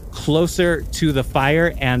gets closer to the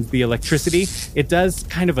fire and the electricity, it does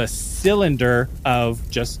kind of a cylinder of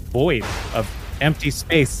just void, of empty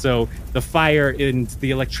space. So the fire and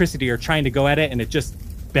the electricity are trying to go at it, and it just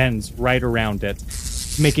bends right around it,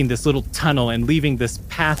 making this little tunnel and leaving this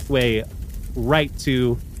pathway right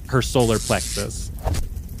to her solar plexus.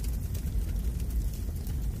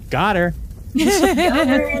 Got her.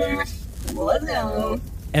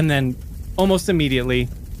 And then almost immediately,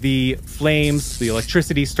 the flames, the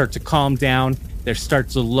electricity start to calm down. They start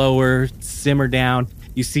to lower, simmer down.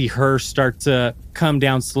 You see her start to come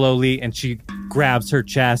down slowly, and she grabs her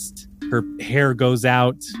chest. Her hair goes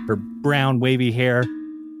out, her brown wavy hair.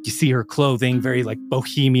 You see her clothing, very like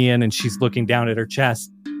bohemian, and she's looking down at her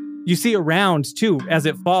chest. You see around, too, as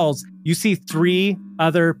it falls, you see 3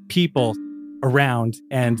 other people around,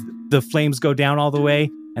 and the flames go down all the way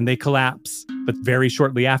and they collapse. But very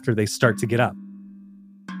shortly after, they start to get up.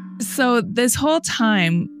 So this whole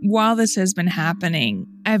time, while this has been happening,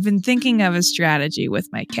 I've been thinking of a strategy with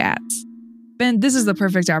my cats. This is the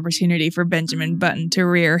perfect opportunity for Benjamin Button to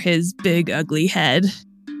rear his big, ugly head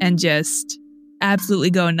and just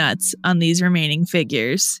absolutely go nuts on these remaining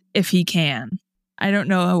figures if he can. I don't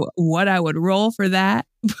know what I would roll for that,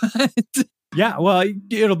 but... Yeah, well,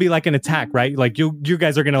 it'll be like an attack, right? Like you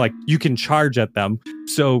guys are going to you can charge at them.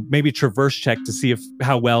 So maybe traverse check to see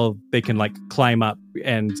how well they can climb up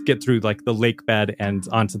and get through the lake bed and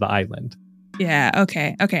onto the island. Yeah,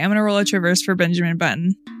 okay. I'm going to roll a traverse for Benjamin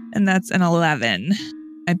Button. And that's an 11.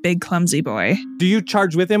 My big clumsy boy. Do you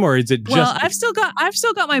charge with him, or is it just... Well, I've still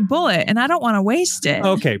got my bullet and I don't want to waste it.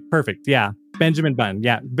 Okay, perfect. Yeah. Benjamin Button.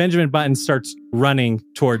 Yeah. Benjamin Button starts running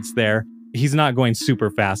towards there. He's not going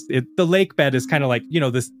super fast. The lake bed is kind of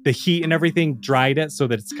the heat and everything dried it so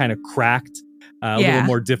that it's kind of cracked, a little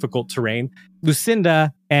more difficult terrain.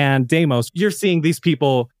 Lucinda and Deimos, you're seeing these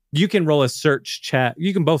people. You can roll a search check.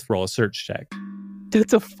 You can both roll a search check.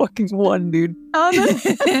 That's a fucking 1, dude. Oh,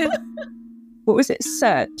 no. What was it?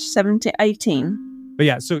 Search 17, 18. But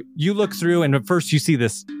yeah, so you look through, and at first you see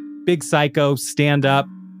this big psycho stand up.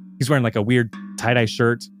 He's wearing a weird tie-dye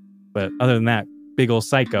shirt, but other than that, big old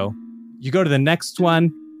psycho. You go to the next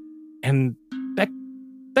one, and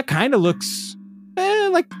that kind of looks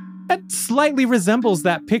that slightly resembles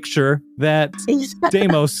that picture that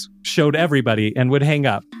Deimos showed everybody and would hang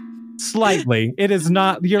up. Slightly. It is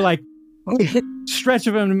not, you're stretch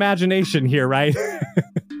of an imagination here, right?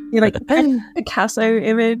 You're a Picasso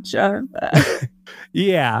image.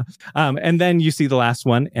 Yeah. And then you see the last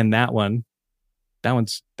one, and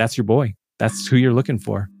that's your boy. That's who you're looking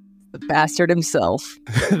for. The bastard himself.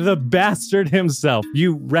 The bastard himself.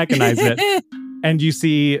 You recognize it. And you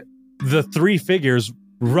see the 3 figures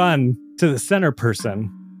run to the center person.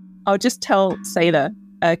 I'll just tell Sailor,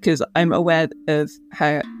 because I'm aware of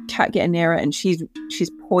her cat getting nearer, and she's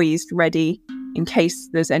poised, ready in case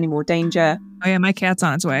there's any more danger. Oh yeah, my cat's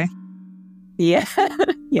on its way. Yeah.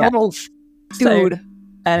 Yeah. Oh, dude. So,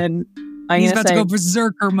 he's about to go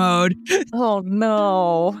berserker mode. Oh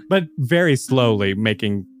no. But very slowly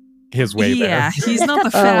making his way there. Yeah, he's not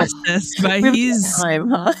the fastest, but he's... Time,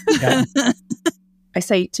 huh? Yeah. I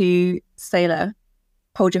say to Sailor,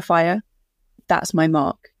 hold your fire. That's my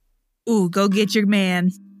mark. Ooh, go get your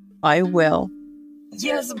man. I will.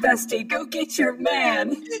 Yes, bestie, go get your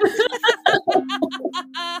man.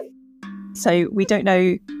 So we don't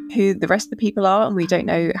know who the rest of the people are, and we don't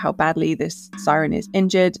know how badly this siren is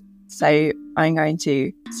injured. So I'm going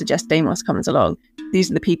to suggest Deimos comes along. These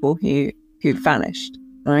are the people who've vanished.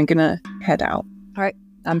 And I'm going to head out. All right.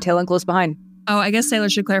 I'm tailing close behind. Oh, I guess Sailor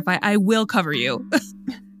should clarify. I will cover you.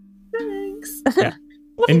 Thanks. Yeah.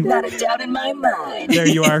 Not a doubt in my mind. There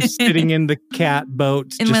you are, sitting in the cat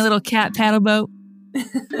boat. In my little cat paddle boat.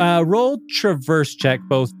 Roll traverse check,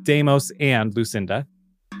 both Deimos and Lucinda.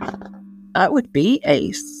 That would be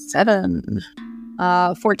a 7.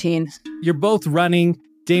 14. You're both running.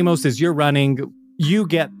 Deimos, as you're running, you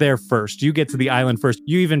get there first. You get to the island first.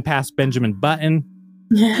 You even pass Benjamin Button.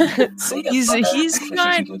 He's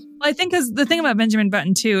fine. Well, I think because the thing about Benjamin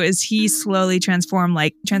Button too is he slowly transforms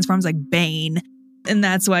like Bane, and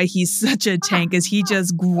that's why he's such a tank. Is he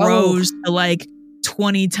just grows to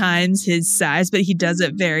 20 times his size, but he does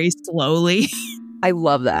it very slowly. I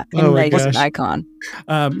love that. Oh my He's gosh. an icon.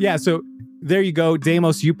 Yeah. So there you go,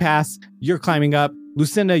 Deimos. You pass. You're climbing up.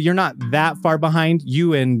 Lucinda, you're not that far behind.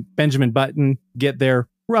 You and Benjamin Button get there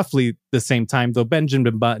roughly the same time, though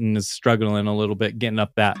Benjamin Button is struggling a little bit getting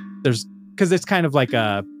up that. Because it's kind of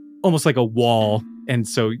almost like a wall, and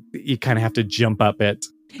so you kind of have to jump up it.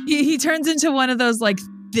 He turns into one of those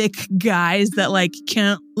thick guys that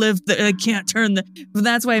can't turn the.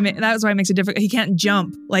 That's why it makes it difficult. He can't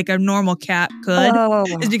jump like a normal cat could. Oh,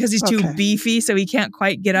 it's because he's too beefy, so he can't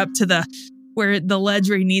quite get up to where the ledge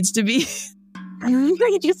where he needs to be.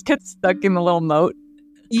 He just gets stuck in the little moat.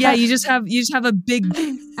 Yeah, you just have a big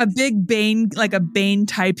Bane, like a Bane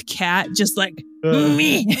type cat, just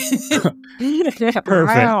me. Perfect.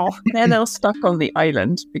 Wow. They're now stuck on the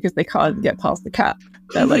island because they can't get past the cat.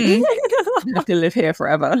 They're have to live here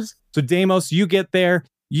forever. So Deimos, you get there.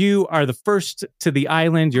 You are the first to the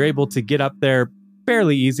island. You're able to get up there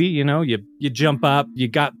fairly easy. You know, you jump up. You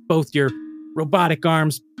got both your robotic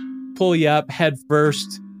arms pull you up head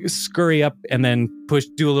first. Scurry up and then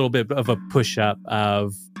do a little bit of a push up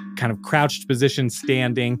of kind of crouched position,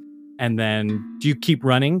 standing, and then do you keep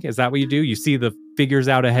running? Is that what you do? You see the figures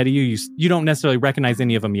out ahead of you. You don't necessarily recognize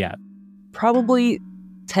any of them yet. Probably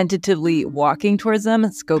tentatively walking towards them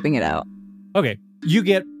and scoping it out. Okay, you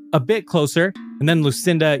get a bit closer, and then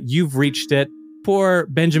Lucinda, you've reached it. Poor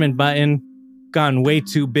Benjamin Button, gone way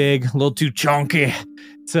too big, a little too chunky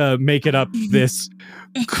to make it up this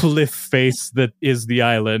cliff face that is the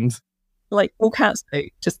island. Like all cats do,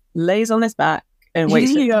 just lays on his back and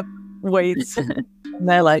waits. Waits. And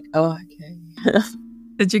they're like, oh, okay.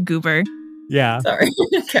 Such a goober. Yeah. Sorry.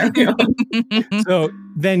 Carry on. So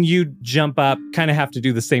then you jump up, kind of have to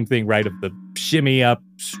do the same thing, right? Of the shimmy up,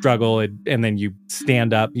 struggle, and then you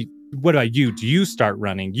stand up. What about you? Do you start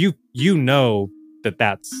running? You know that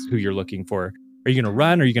that's who you're looking for. Are you going to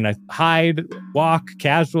run? Are you going to hide, walk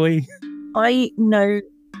casually? I know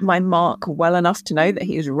my mark well enough to know that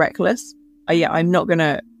he is reckless. I'm not going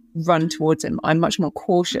to run towards him. I'm much more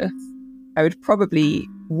cautious. I would probably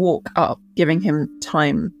walk up, giving him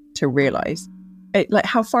time to realize. Like,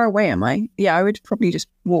 how far away am I? Yeah, I would probably just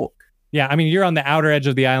walk. Yeah, I mean, you're on the outer edge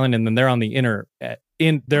of the island, and then they're on the inner.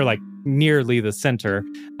 They're like nearly the center.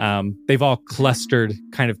 They've all clustered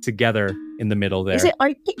kind of together in the middle there.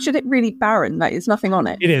 I pictured it really barren. Like, there's nothing on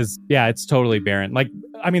it. It is. Yeah, it's totally barren. Like,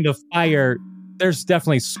 I mean, the fire. There's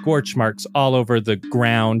definitely scorch marks all over the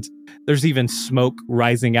ground. There's even smoke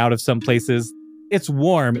rising out of some places. It's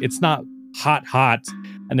warm. It's not hot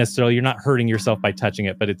necessarily. You're not hurting yourself by touching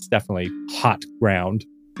it, but it's definitely hot ground.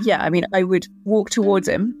 Yeah, I mean, I would walk towards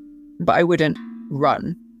him, but I wouldn't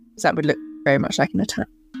run. So that would look very much like an attack.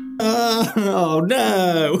 Oh,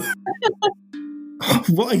 no.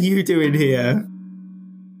 What are you doing here?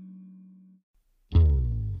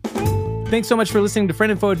 Thanks so much for listening to Friend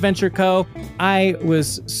and Foe Adventure Co. I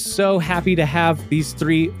was so happy to have these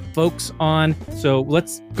three folks on. So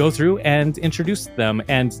let's go through and introduce them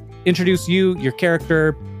and introduce you, your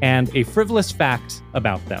character, and a frivolous fact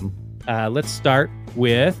about them. Let's start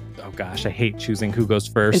with, oh gosh, I hate choosing who goes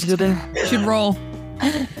first. Should roll.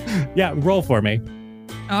 Yeah, roll for me.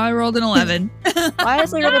 Oh, I rolled an 11. I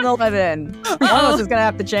honestly rolled an 11. One of us is going to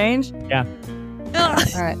have to change. Yeah.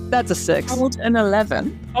 All right, that's a 6. I rolled an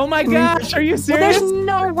 11. Oh my gosh, are you Well, serious? there's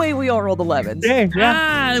no way we all rolled 11s.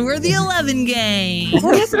 Yeah. We're the 11 gang.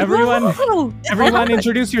 Everyone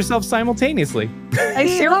introduce yourself simultaneously. I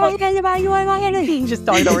just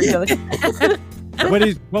talked over each other.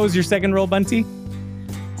 What was your second roll, Bunty?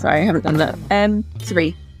 Sorry, I haven't done that.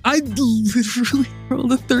 3. I literally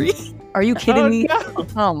rolled a 3. Are you kidding me? No.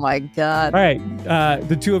 Oh my god. All right,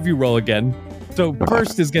 the two of you roll again. So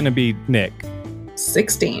first is going to be Nick.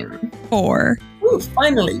 16. 4. Ooh,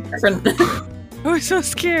 finally different. I was so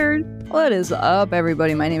scared. What is up,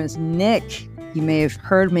 everybody? My name is Nick. You may have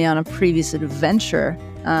heard me on a previous adventure.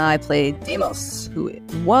 I played Deimos, who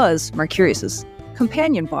was Mercurius's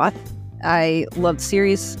companion bot. I love the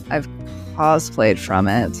series. I've cosplayed from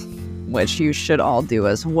it, which you should all do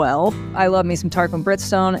as well. I love me some Tarquin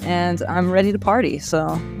Britstone, and I'm ready to party.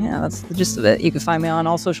 So, yeah, that's the gist of it. You can find me on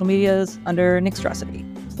all social medias under Nixtrosity.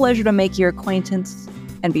 Pleasure to make your acquaintance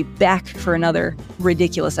and be back for another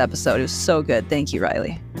ridiculous episode. It was so good. Thank you,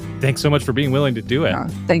 Riley. Thanks so much for being willing to do it.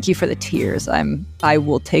 Thank you for the tears. I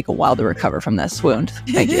will take a while to recover from this wound.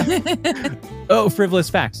 Thank you. Oh, frivolous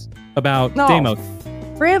facts about Deimos.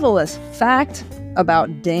 Frivolous fact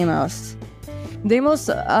about Deimos. Deimos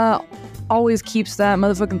always keeps that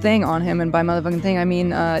motherfucking thing on him, and by motherfucking thing I mean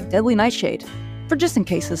deadly nightshade, for just in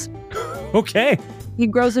cases. Okay. He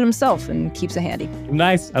grows it himself and keeps it handy.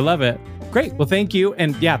 Nice. I love it. Great. Well, thank you.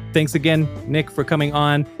 And yeah, thanks again, Nick, for coming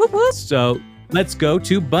on. So let's go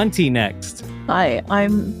to Bunty next. Hi,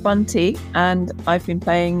 I'm Bunty, and I've been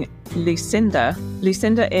playing Lucinda.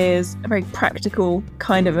 Lucinda is a very practical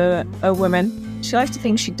kind of a woman. She likes to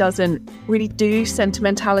think she doesn't really do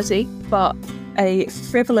sentimentality, but a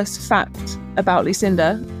frivolous fact about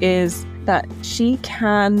Lucinda is that she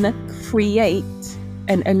can create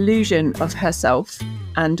an illusion of herself,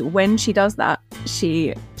 and when she does that,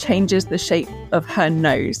 she changes the shape of her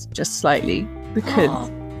nose just slightly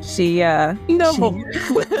because she no.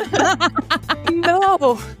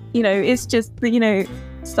 You know, it's just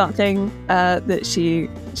something that she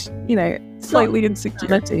slightly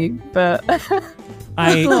insecurity, but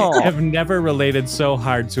I have never related so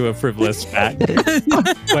hard to a frivolous fact.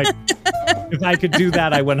 Like, if I could do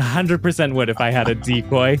that, I 100% would if I had a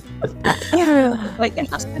decoy. Yeah, like it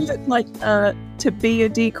has to look like to be a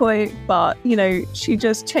decoy, but she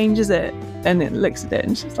just changes it and it looks at it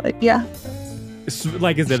and she's like, yeah.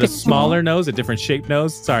 Like, is it a smaller nose, a different shaped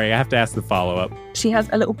nose? Sorry, I have to ask the follow-up. She has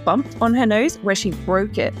a little bump on her nose where she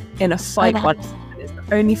broke it in a fight once. It's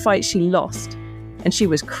the only fight she lost, and she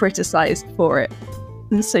was criticized for it.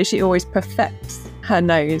 And so she always perfects her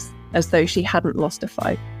nose as though she hadn't lost a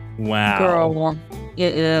fight. Wow. Girl.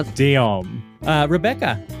 Yeah. Damn.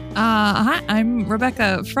 Rebecca. Hi, I'm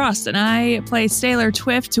Rebecca Frost, and I play Sailor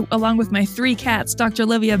Twift along with my 3 cats, Dr.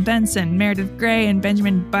 Olivia Benson, Meredith Gray, and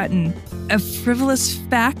Benjamin Button. A frivolous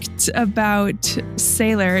fact about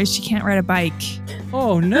Sailor is she can't ride a bike.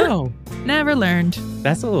 Oh, no. Never learned.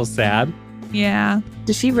 That's a little sad. Yeah.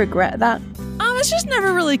 Does she regret that? It's just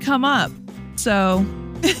never really come up. So...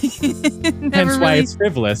 Hence why it's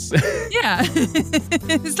frivolous. Yeah.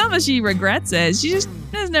 It's not that she regrets it. She just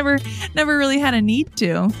has never really had a need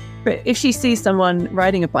to. But if she sees someone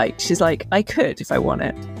riding a bike, she's like, I could if I want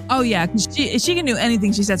it. Oh yeah, she can do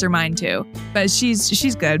anything she sets her mind to. But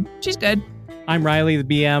she's good. She's good. I'm Riley, the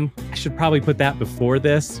BM. I should probably put that before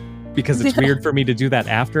this because it's weird for me to do that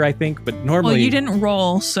after, I think. But normally... Well, you didn't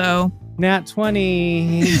roll, so... Nat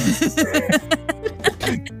 20.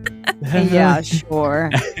 Yeah, sure.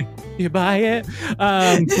 You buy it?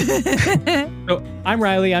 So I'm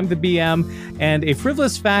Riley, I'm the BM, and a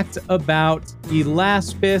frivolous fact about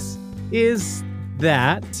Elaspis is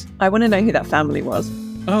that... I want to know who that family was.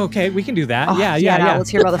 Oh, okay, we can do that. Oh, Yeah. Let's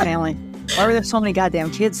hear about the family. Why were there so many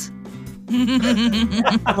goddamn kids?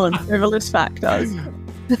 Come on, frivolous fact does.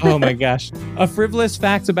 Oh my gosh. A frivolous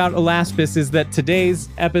fact about Elaspis is that today's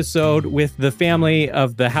episode with the family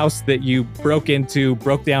of the house that you broke into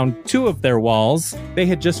broke down 2 of their walls. They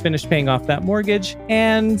had just finished paying off that mortgage,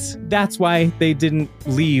 and that's why they didn't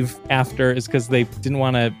leave after, is because they didn't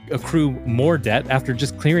want to accrue more debt after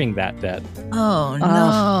just clearing that debt. Oh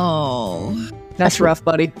no. That's rough,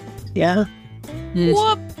 buddy. Yeah.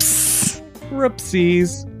 Whoops.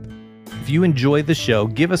 Whoopsies. If you enjoy the show,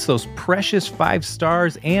 give us those precious 5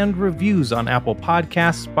 stars and reviews on Apple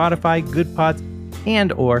Podcasts, Spotify, Good Pods,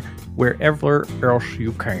 and or wherever else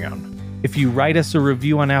you can. If you write us a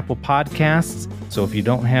review on Apple Podcasts, so if you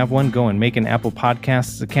don't have one, go and make an Apple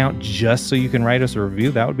Podcasts account just so you can write us a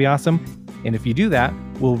review. That would be awesome. And if you do that,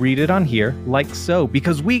 we'll read it on here like so,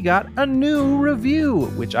 because we got a new review,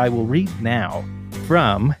 which I will read now,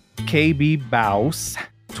 from KB Baus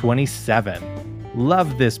 27.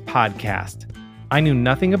 Love this podcast. I knew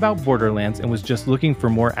nothing about Borderlands and was just looking for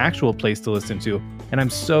more actual place to listen to, and I'm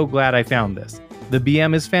so glad I found this. The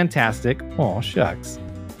BM is fantastic. Oh, shucks.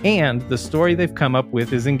 And the story they've come up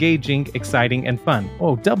with is engaging, exciting, and fun.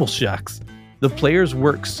 Oh, double shucks. The players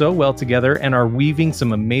work so well together and are weaving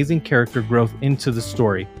some amazing character growth into the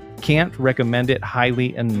story. Can't recommend it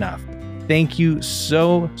highly enough. Thank you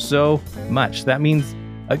so much. That means,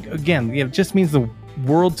 again, it just means the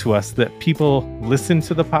world to us that people listen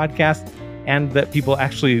to the podcast and that people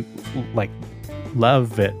actually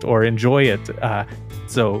love it or enjoy it.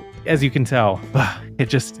 So as you can tell,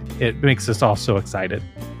 it makes us all so excited.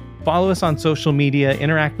 Follow us on social media,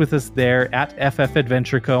 interact with us there at FF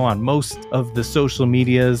Adventure Co. on most of the social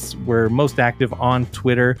medias. We're most active on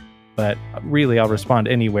Twitter, but really I'll respond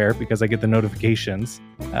anywhere because I get the notifications.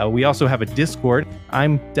 We also have a Discord.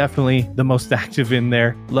 I'm definitely the most active in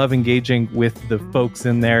there. Love engaging with the folks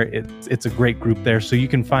in there. It's a great group there. So you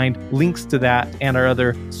can find links to that and our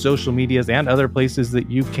other social medias and other places that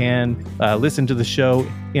you can listen to the show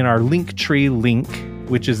in our Linktree link,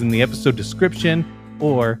 which is in the episode description,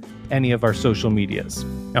 or any of our social medias.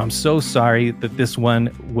 Now, I'm so sorry that this one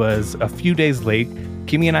was a few days late.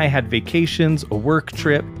 Kimmy and I had vacations, a work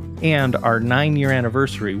trip, and our 9-year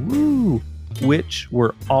anniversary, which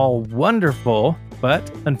were all wonderful,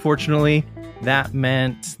 but unfortunately, that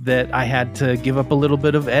meant that I had to give up a little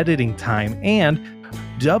bit of editing time, and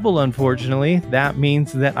double unfortunately, that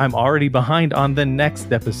means that I'm already behind on the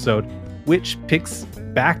next episode, which picks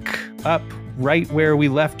back up right where we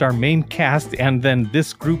left our main cast and then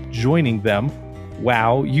this group joining them.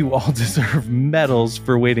 Wow, you all deserve medals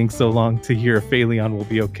for waiting so long to hear if Phaleon will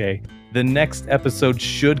be okay. The next episode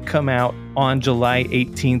should come out on July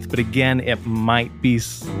 18th, but again, it might be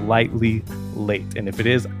slightly late. And if it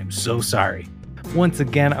is, I'm so sorry. Once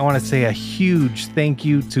again, I want to say a huge thank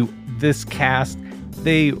you to this cast.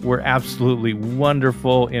 They were absolutely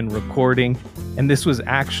wonderful in recording. And this was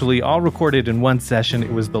actually all recorded in one session.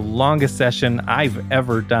 It was the longest session I've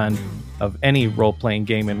ever done of any role-playing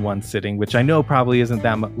game in one sitting, which I know probably isn't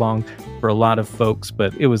that long for a lot of folks,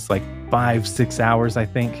 but it was like 5-6 hours, I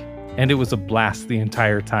think. And it was a blast the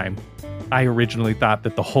entire time. I originally thought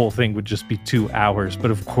that the whole thing would just be 2 hours,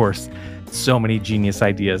 but of course, so many genius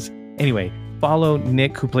ideas. Anyway, follow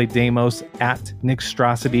Nick, who played Deimos, at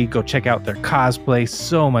Nickstrosity. Go check out their cosplay.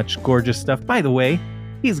 So much gorgeous stuff. By the way,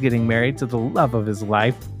 he's getting married to the love of his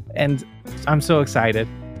life, and I'm so excited.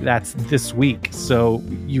 That's this week, so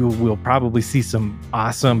you will probably see some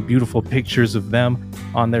awesome, beautiful pictures of them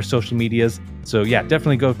on their social medias. So yeah,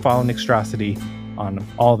 definitely go follow Nickstrosity on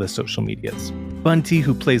all the social medias. Bunty,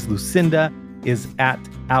 who plays Lucinda, is at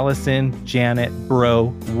Allison Janet Bro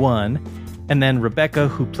 1. And then Rebecca,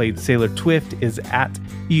 who played Sailor Twift, is at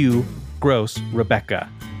You Gross Rebecca.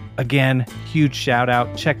 Again, huge shout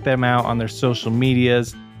out. Check them out on their social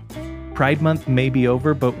medias. Pride Month may be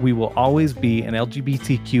over, but we will always be an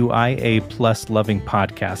LGBTQIA plus loving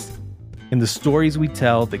podcast. In the stories we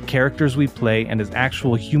tell, the characters we play, and as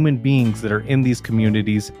actual human beings that are in these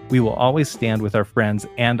communities, we will always stand with our friends,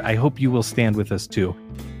 and I hope you will stand with us too.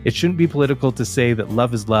 It shouldn't be political to say that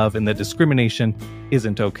love is love and that discrimination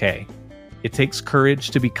isn't okay. It takes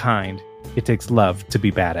courage to be kind. It takes love to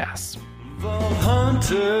be badass.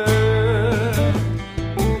 Hunter,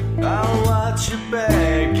 I'll watch your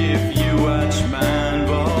back if you watch mine,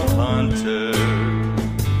 Ball Hunter.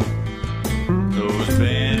 Those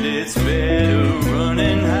bandits better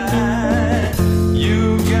running high.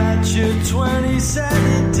 You got your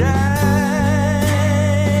 20-sided die.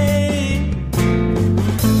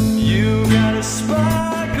 You got a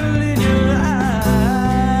sparkle in your eye.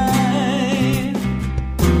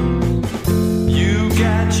 You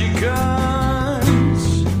got your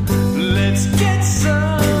guns. Let's get some.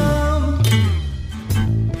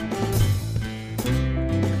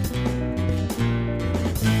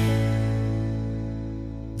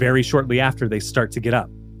 Very shortly after, they start to get up.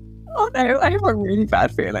 Oh no, I have a really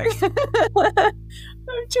bad feeling. I'm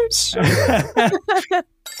just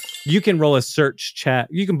You can roll a search check.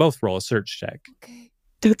 You can both roll a search check.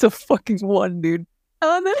 That's a fucking 1, dude.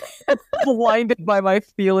 I'm blinded by my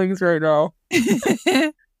feelings right now.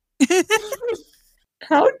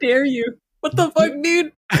 How dare you? What the fuck,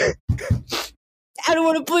 dude? I don't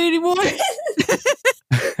want to play anymore.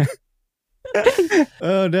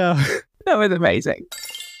 Oh no. That was amazing.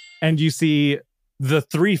 And you see the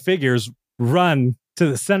 3 figures run to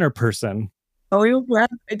the center person. Oh, you're glad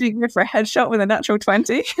I didn't go for a headshot with a natural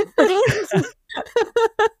 20.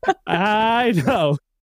 I know.